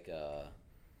 It's like,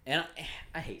 and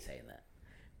I hate saying that,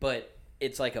 but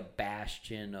it's like a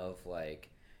bastion of like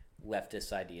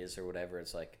leftist ideas or whatever.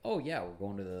 It's like, oh yeah, we're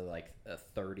going to the like a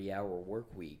 30-hour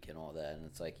work week and all that, and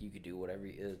it's like you could do whatever.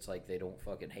 It's like they don't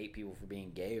fucking hate people for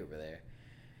being gay over there.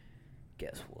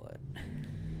 Guess what?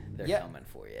 They're coming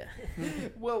for you.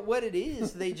 Well, what it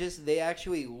is, they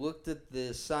actually looked at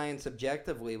the science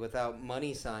objectively without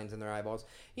money signs in their eyeballs.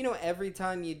 You know, every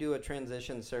time you do a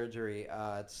transition surgery,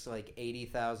 it's like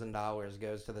 $80,000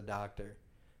 goes to the doctor.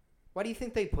 Why do you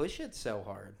think they push it so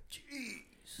hard?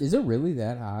 Is it really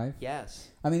that high? Yes.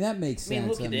 I mean, that makes I mean,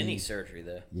 sense. look at any surgery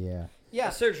though. Yeah. Yeah.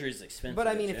 Surgery is expensive. But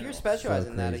I in mean, if you're general.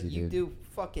 specializing So that, crazy, you dude. do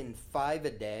fucking 5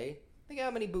 a day. Think how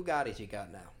many Bugattis you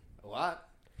got now. A lot.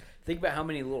 Think about how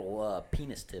many little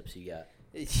penis tips you got.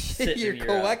 Sitting You're in your,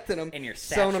 collecting them, in your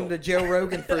selling them satchel. to Joe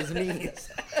Rogan for his knees.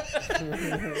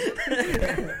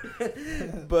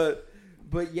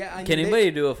 but yeah, I mean, Can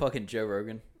anybody do a fucking Joe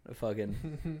Rogan? A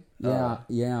fucking.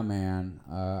 Yeah, man.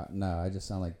 No, I just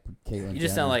sound like Caitlyn. You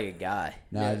just sound like a guy.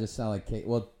 No, I just sound like Kate.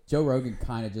 Well, Joe Rogan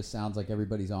kind of just sounds like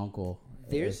everybody's uncle.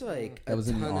 There's like that a was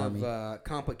in the ton army. of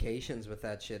complications with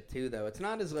that shit too, though. It's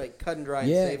not as like cut and dry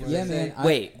Yeah, and safe as yeah, they man. say.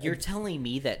 Wait, you're telling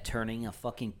me that turning a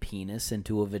fucking penis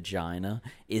into a vagina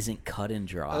isn't cut and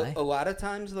dry? A lot of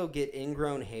times they'll get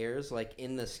ingrown hairs like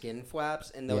in the skin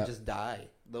flaps, and they'll Yep. just die.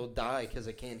 They'll die because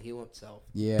it can't heal itself.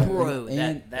 Yeah, Bro,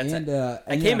 and, that's and,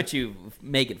 I came at you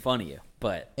making fun of you,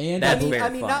 but And that's I mean, very I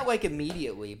mean, funny. not like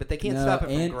immediately, but they can't no, stop it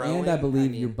from and, growing. and I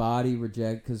believe mean, your body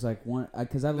reject because like one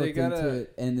because I looked gotta- into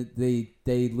it and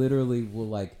they literally will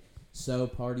like sew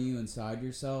part of you inside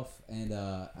yourself and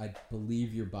I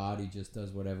believe your body just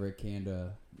does whatever it can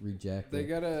to reject They it.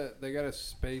 gotta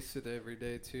space it every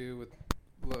day too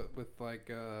with like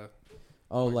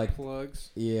like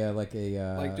plugs. yeah, like a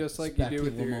Like just like you do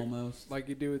with speculum your almost. like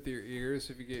you do with your ears.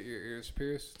 If you get your ears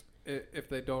pierced, if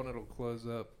they don't, it'll close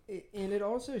up. And it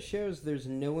also shows there's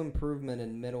no improvement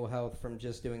in mental health from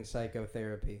just doing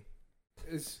psychotherapy.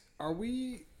 Are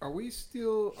we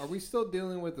still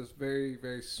dealing with this very,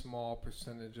 very small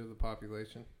percentage of the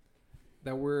population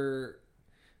that we're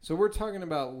talking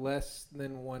about less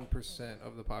than 1%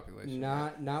 of the population?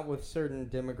 Not with certain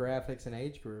demographics and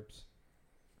age groups.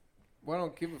 Well, I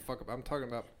don't give a fuck. I'm talking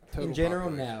about total In general,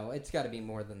 population. no. It's got to be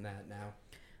more than that now.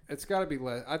 It's got to be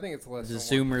less. I think it's less. the than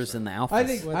Zoomers 1%. and the Alphas. I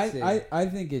think Let's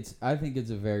see. I think it's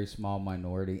a very small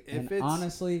minority, If and it's-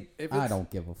 honestly, if I it's-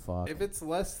 don't give a fuck. If it's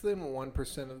less than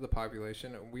 1% of the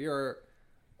population, we are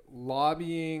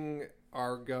lobbying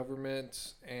our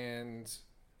government, and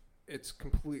it's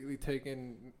completely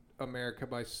taken America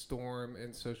by storm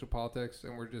in social politics,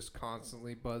 and we're just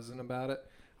constantly buzzing about it.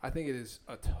 I think it is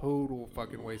a total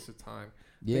fucking waste of time.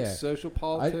 I think Yeah. social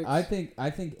politics.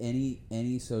 I think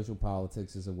any social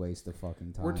politics is a waste of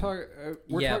fucking time. we're talking.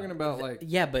 We're Yeah, talking about like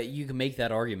yeah, but you can make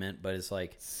that argument, but it's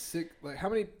like like how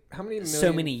many million,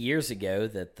 so many years ago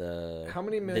that the How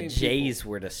many million Jays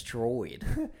were destroyed,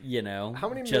 you know, How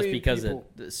many just million because people-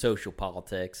 of the social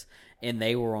politics, and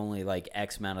they were only like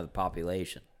X amount of the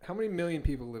population. How many million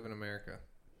people live in America?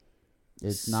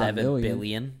 It's not 7 million.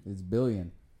 billion. It's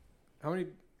billion. How many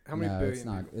No, billion? it's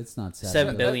not. people? It's not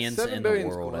 7 billion. billion's 7 in the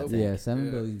billion's world, I global. think. Yeah, 7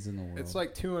 Yeah. billion's in the world. It's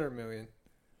like 200 million.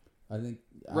 I think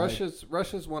Russia's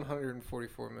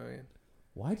 144 million.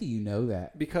 Why do you know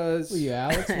that? Because Were you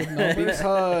Alex with numbers?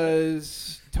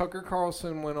 because Tucker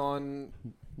Carlson went on.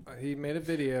 He made a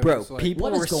video. Bro, It's like, people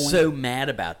what is were going- so mad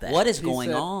about that. What is he going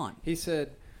said- on? He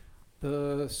said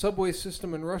the subway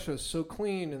system in Russia is so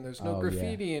clean and there's no Oh,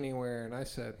 graffiti anywhere. And I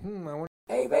said, I wonder.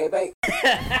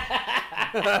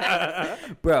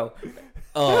 Bro,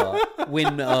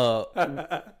 when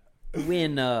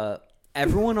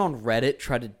everyone on Reddit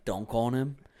tried to dunk on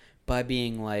him by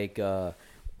being like,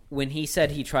 when he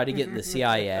said he tried to get in the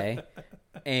CIA,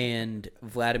 and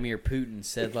Vladimir Putin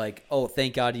said like, "Oh,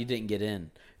 thank God you didn't get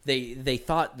in." They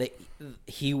thought that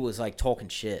he was like talking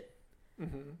shit.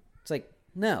 Mm-hmm. It's like,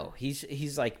 no,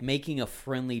 he's like making a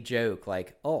friendly joke,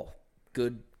 like, "Oh,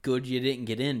 good you didn't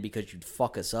get in because you'd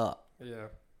fuck us up." Yeah.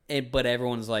 But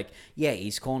everyone's like, yeah,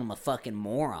 he's calling him a fucking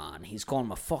moron. He's calling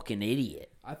him a fucking idiot.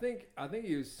 I think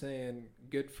he was saying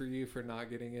good for you for not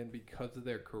getting in because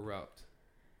they're corrupt.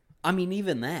 I mean,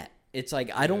 even that. It's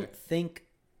like, I don't think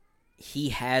he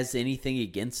has anything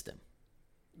against him.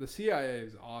 The CIA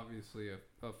is obviously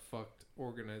a fucked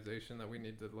organization that we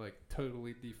need to like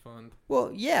totally defund.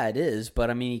 Well, yeah, it is. But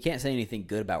I mean, you can't say anything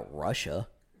good about Russia.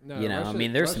 No, you know, Russia, I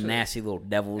mean, there's Russia, some nasty little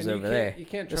devils and over there. You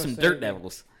can't There's trust some dirt anything-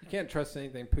 devils. You can't trust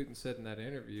anything Putin said in that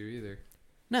interview either.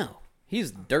 No, he's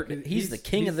dirt. He's the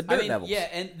king of the I dirt mean, devils. yeah,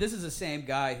 and this is the same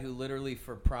guy who literally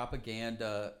for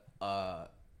propaganda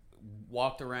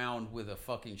walked around with a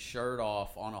fucking shirt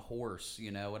off on a horse.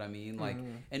 You know what I mean? Like,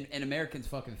 and Americans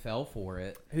fucking fell for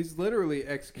it. He's literally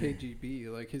ex-KGB.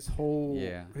 Like his whole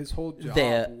job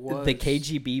was the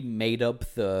KGB made up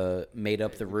the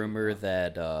rumor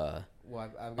that Well,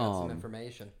 I've got some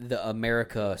information. the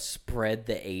America spread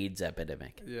the AIDS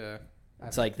epidemic. Yeah.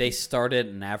 It's like they started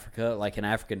in Africa, like an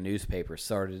African newspaper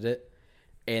started it,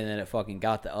 and then it fucking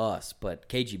got to us. But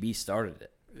KGB started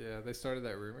it. Yeah, they started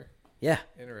that rumor. Yeah,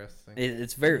 Interesting.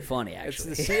 it's very funny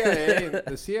actually. It's the CIA.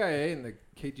 The CIA and the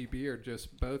KGB are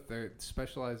just both. They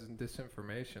specialize in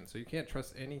disinformation, so you can't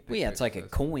trust anything. Well, yeah, it's like a says.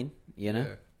 coin, you know.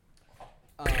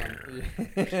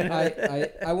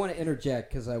 I want to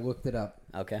interject because I looked it up.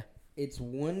 Okay. It's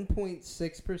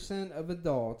 1.6% of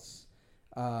adults,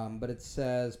 but it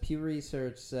says Pew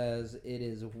Research says it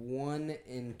is 1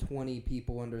 in 20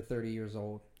 people under 30 years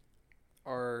old.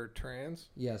 Are trans?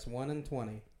 Yes, 1 in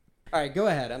 20. All right, go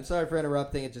ahead. I'm sorry for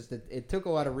interrupting. It took a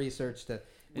lot of research to.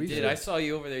 I saw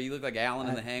you over there. You look like Alan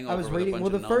in The Hangover. I was with a reading. bunch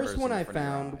Well, of the first numbers one in I front of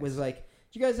your found eyes. was like,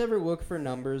 do you guys ever look for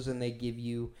numbers and they give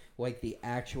you like the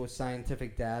actual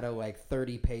scientific data, like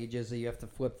 30 pages that you have to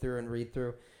flip through and read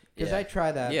through? Because Yeah. I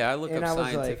try that. Yeah, I look and up I was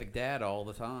scientific like, data all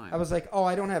the time. I was like, oh,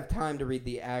 I don't have time to read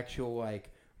the actual like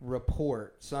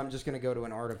report, so I'm just going to go to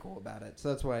an article about it. So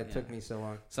that's why it took me so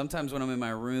long. Sometimes when I'm in my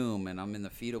room and I'm in the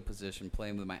fetal position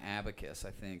playing with my abacus,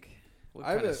 I think, what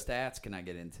I have kind of a- stats can I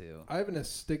get into? I have an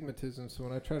astigmatism, so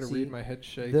when I try to See, read, my head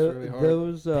shakes really hard.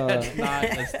 Those. That's not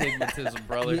astigmatism,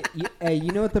 brother. Hey,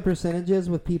 you know what the percentage is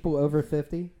with people over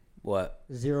 50? What?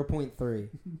 0.3.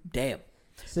 Damn.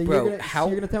 So Bro, you're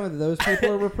gonna tell me that those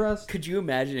people are repressed? Could you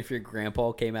imagine if your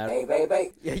grandpa came out?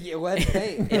 Yeah, lead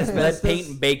paint. It's lead paint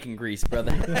and bacon grease,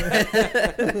 brother.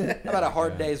 How about a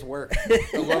hard day's work?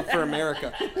 A love for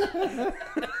America.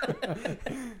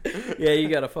 Yeah, you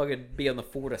gotta fucking be on the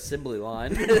Ford assembly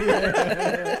line.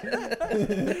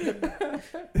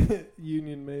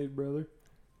 Union made, brother.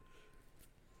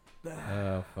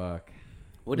 Oh fuck.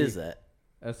 What is that?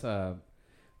 That's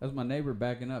my neighbor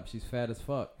backing up. She's fat as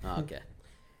fuck. Oh, okay.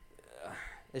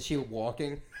 Is she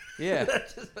walking? Yeah.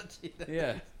 That's just what she does.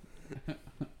 Yeah.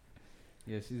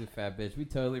 Yeah, she's a fat bitch. We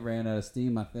totally ran out of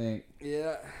steam, I think.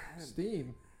 Yeah.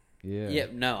 Steam. Yeah. Yeah,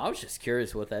 no, I was just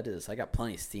curious what that is. I got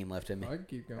plenty of steam left in me. I can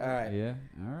keep going. All right. Yeah.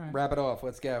 All right. Wrap it off.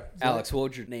 Let's go. Alex, what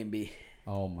would your name be?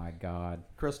 Oh my god.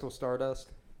 Crystal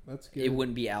Stardust. That's good. It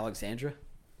wouldn't be Alexandra?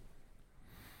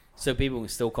 So people can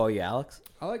still call you Alex?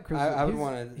 I like Chris. I would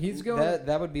want to. He's going.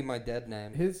 That would be my dead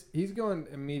name. He's going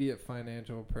immediate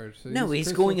financial approach. So No, he's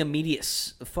Crystal- going immediate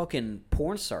fucking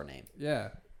porn star name. Yeah.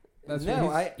 That's No,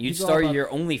 what he's, You'd he's all start about- your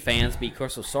OnlyFans, be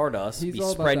Crystal Stardust, He's be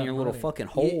all about spreading that your little money. fucking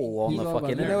hole on he's the all about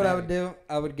fucking that. You know what I would internet.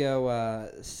 do? I would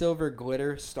go silver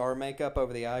glitter star makeup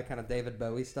over the eye, kind of David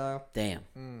Bowie style. Damn,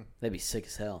 Mm. that'd be sick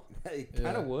as hell. It kind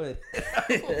Yeah. of would.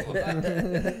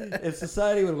 If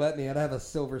society would let me, I'd have a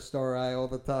silver star eye all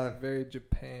the time. Very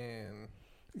Japan.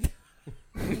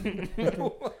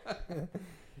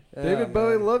 Oh, David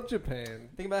Bowie man. loved Japan.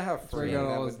 Think about how That's where he freeing got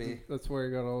that all would his. be. That's where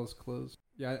he got all his clothes.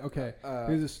 Yeah. Okay. Uh,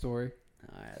 Here's a story.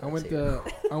 All right, I let's went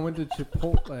hear it. to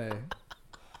Chipotle.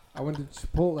 I went to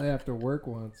Chipotle after work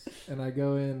once, and I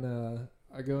go in.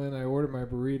 I order my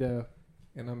burrito,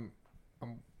 and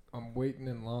I'm waiting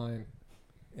in line,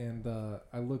 and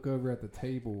I look over at the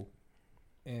table,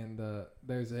 and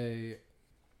there's a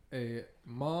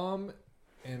mom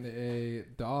and a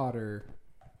daughter,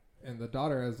 and the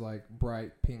daughter has like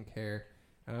bright pink hair,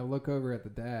 and I look over at the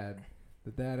dad. The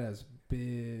dad has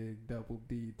big double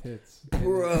D tits,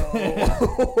 Bro.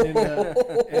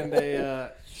 and they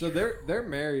so they're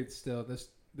married still.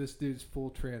 This dude's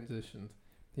full transitioned.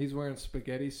 He's wearing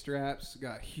spaghetti straps,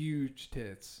 got huge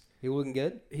tits. He looking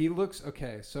good? He looks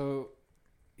okay. So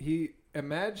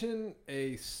imagine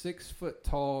a 6 foot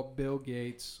tall Bill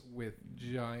Gates with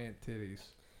giant titties.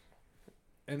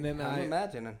 And then I'm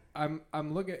imagining. I'm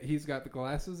looking at, he's got the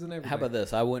glasses and everything. How about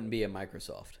this? I wouldn't be at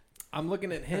Microsoft. I'm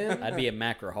looking at him. I'd be a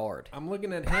Macro Hard. I'm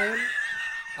looking at him.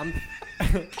 I'm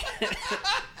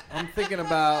thinking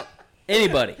about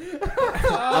anybody.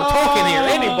 I'm talking here.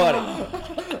 Anybody.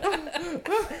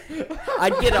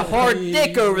 I'd get a hard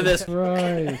dick over this.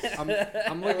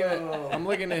 I'm looking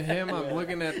at him. I'm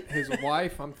looking at his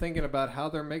wife. I'm thinking about how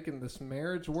they're making this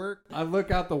marriage work. I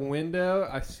look out the window.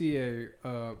 I see a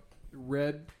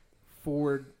red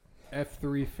Ford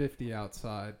F-350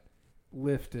 outside.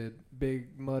 Lifted,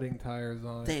 big mudding tires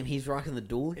on it. Damn, he's rocking the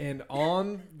dually. And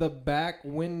on the back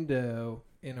window,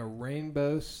 in a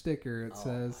rainbow sticker, it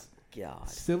says, God.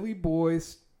 "Silly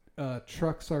boys,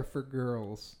 trucks are for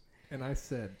girls." And I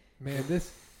said, man,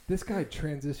 this guy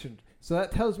transitioned. So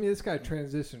that tells me this guy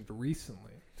transitioned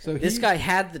recently. So this guy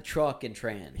had the truck and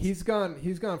trans. He's gone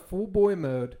full boy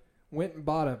mode. Went and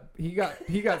bought he got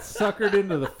suckered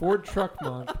into the Ford Truck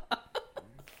Month.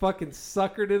 Fucking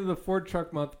suckered into the Ford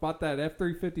Truck Month, bought that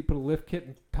F-350, put a lift kit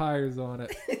and tires on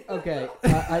it. Okay,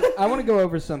 I want to go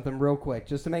over something real quick,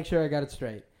 just to make sure I got it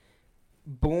straight.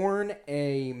 Born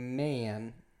a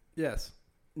man. Yes.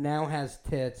 Now has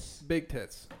tits. Big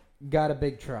tits. Got a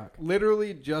big truck.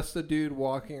 Literally just a dude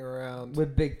walking around.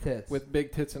 With big tits. With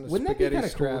big tits and a Wouldn't spaghetti that be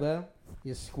strap. kind of cool, though?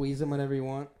 You squeeze them whenever you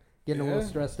want. Getting a little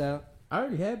stressed out. I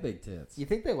already have big tits. You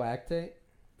think they lactate?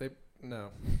 No.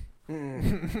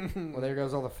 Well, there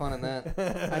goes all the fun in that.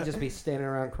 I'd just be standing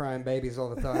around crying babies all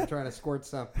the time trying to squirt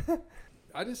some.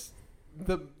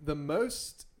 The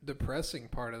most depressing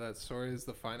part of that story is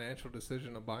the financial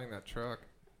decision of buying that truck.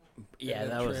 Yeah,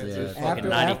 that was after fucking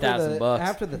 $90,000.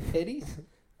 After the titties,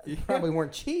 probably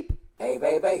weren't cheap. Hey,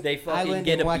 baby. They fucking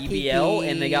get a BBL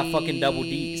and they got fucking double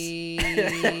Ds.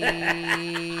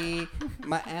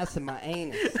 My ass and my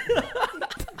anus.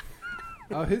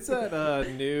 Oh, who's that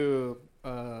new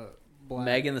black?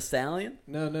 Megan the Stallion?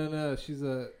 No. She's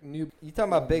a new. You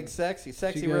talking about big sexy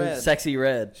red? Sexy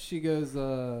red. She goes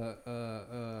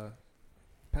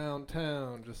Pound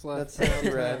Town, just left. That's Sexy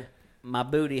Red. My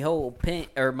booty hole pink,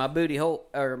 or my booty hole,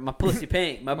 or my pussy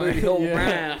pink, my booty hole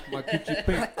brown. My coochie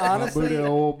pink, Honestly, my booty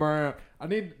hole brown. I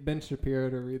need Ben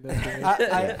Shapiro to read that to me.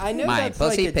 I know My that's like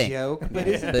pussy a pink. joke, but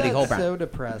isn't Booty hole that brown. so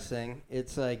depressing?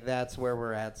 It's like that's where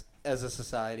we're at as a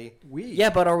society.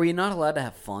 Yeah, but are we not allowed to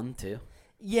have fun too?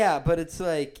 Yeah, but it's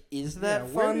like, is that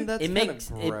fun? That's it kind makes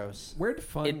of it- gross. Where'd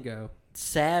fun go?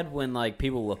 Sad when like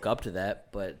people look up to that,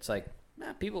 but it's like,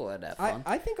 nah, people let that fun.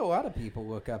 I think a lot of people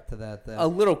look up to that, though. A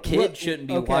little kid Look, shouldn't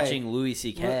be okay. watching Louis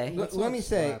C.K. Let me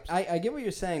say, I get what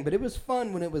you're saying, but it was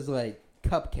fun when it was like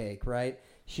Cupcake, right?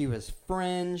 She was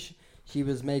fringe. She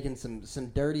was making some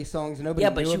dirty songs. Nobody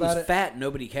Yeah, but knew she about was it. fat.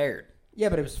 Nobody cared. Yeah,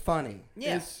 but it was funny.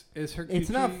 Yeah. Is her It's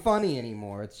not coochie- funny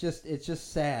anymore. It's just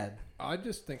sad. I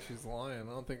just think she's lying.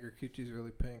 I don't think her coochie's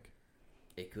really pink.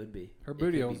 It could be. Her It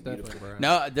booty could hole's be definitely beautiful. brown.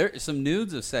 No, there some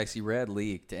nudes of Sexy Red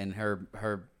leaked, and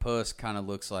her puss kind of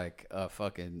looks like a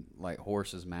fucking like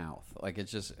horse's mouth. Like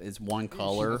it's one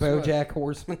color. BoJack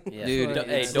Horseman. Yeah. Dude,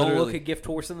 Hey, it's don't look literally- a gift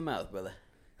horse in the mouth, brother.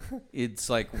 It's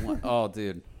like oh,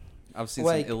 dude, I've seen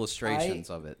Like, some illustrations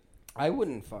of it. I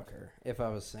wouldn't fuck her if I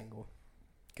was single.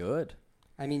 Good.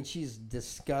 I mean, she's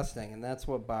disgusting, and that's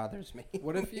what bothers me.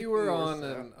 What if you were More on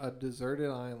so. a deserted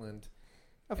island?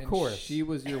 Of and course. she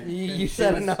was your. You and she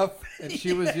said was- enough. And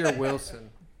she was your Wilson.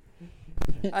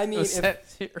 I mean, if,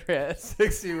 Sexy Red.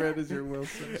 Sexy Red is your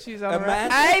Wilson. She's on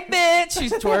Imagine- Hey, bitch!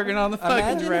 She's twerking on the fucking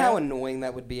imagine raft. how annoying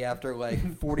that would be after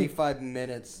like 45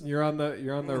 minutes. You're on the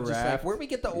Just raft. like, where we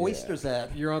get the oysters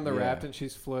at? You're on the Yeah. raft and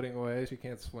she's floating away. She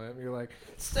can't swim. You're like,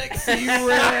 Sexy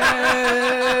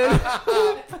Red.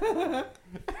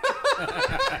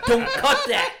 Don't cut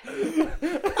that.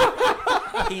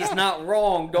 He's not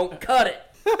wrong. Don't cut it.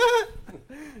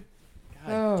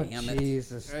 Oh, damn it.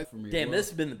 Jesus. Damn, this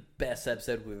has been the best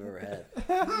episode we've ever had.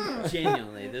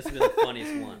 Genuinely, this has been the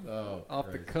funniest one. Oh,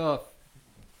 Off the cuff.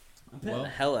 I'm petting the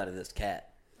hell out of this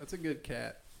cat. That's a good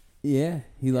cat. Yeah,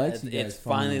 he likes you guys. It's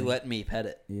finally letting me pet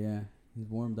it. Yeah, he's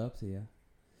warmed up to you.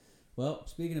 Well,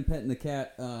 speaking of petting the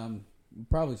cat, we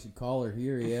probably should call her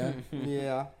here, yeah?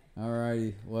 Yeah.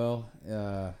 Alrighty. Well,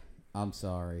 I'm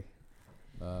sorry.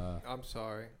 I'm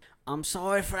sorry. I'm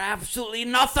sorry for absolutely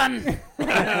nothing.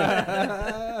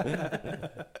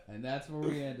 And that's where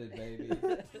we ended, baby.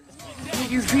 How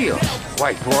do you feel,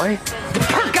 white boy? The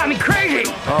perk got me crazy!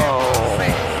 Oh,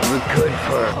 we're good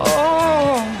for...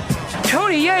 Oh,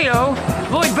 Tony Yayo,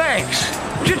 Lloyd Banks.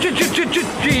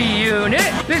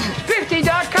 G-Unit. This is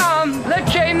 50.com. Let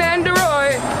J.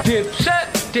 Mandaroy. Dipset,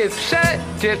 dipset,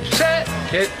 dipset,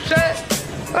 dipset.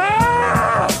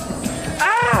 Ah!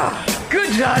 Ah!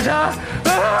 Good Zaza!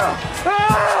 Ah!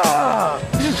 Ah!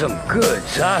 This is some good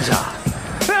Zaza.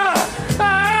 Ah!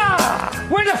 Ah!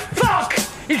 Where the fuck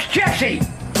is Jesse?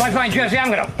 If I find Jesse, I'm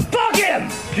gonna fuck him!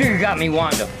 You got me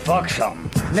wanting to fuck something.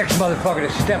 Next motherfucker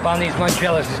to step on these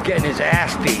Mungellas is getting his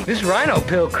ass beat. This rhino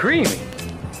pill creamy.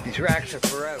 These racks are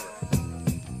forever.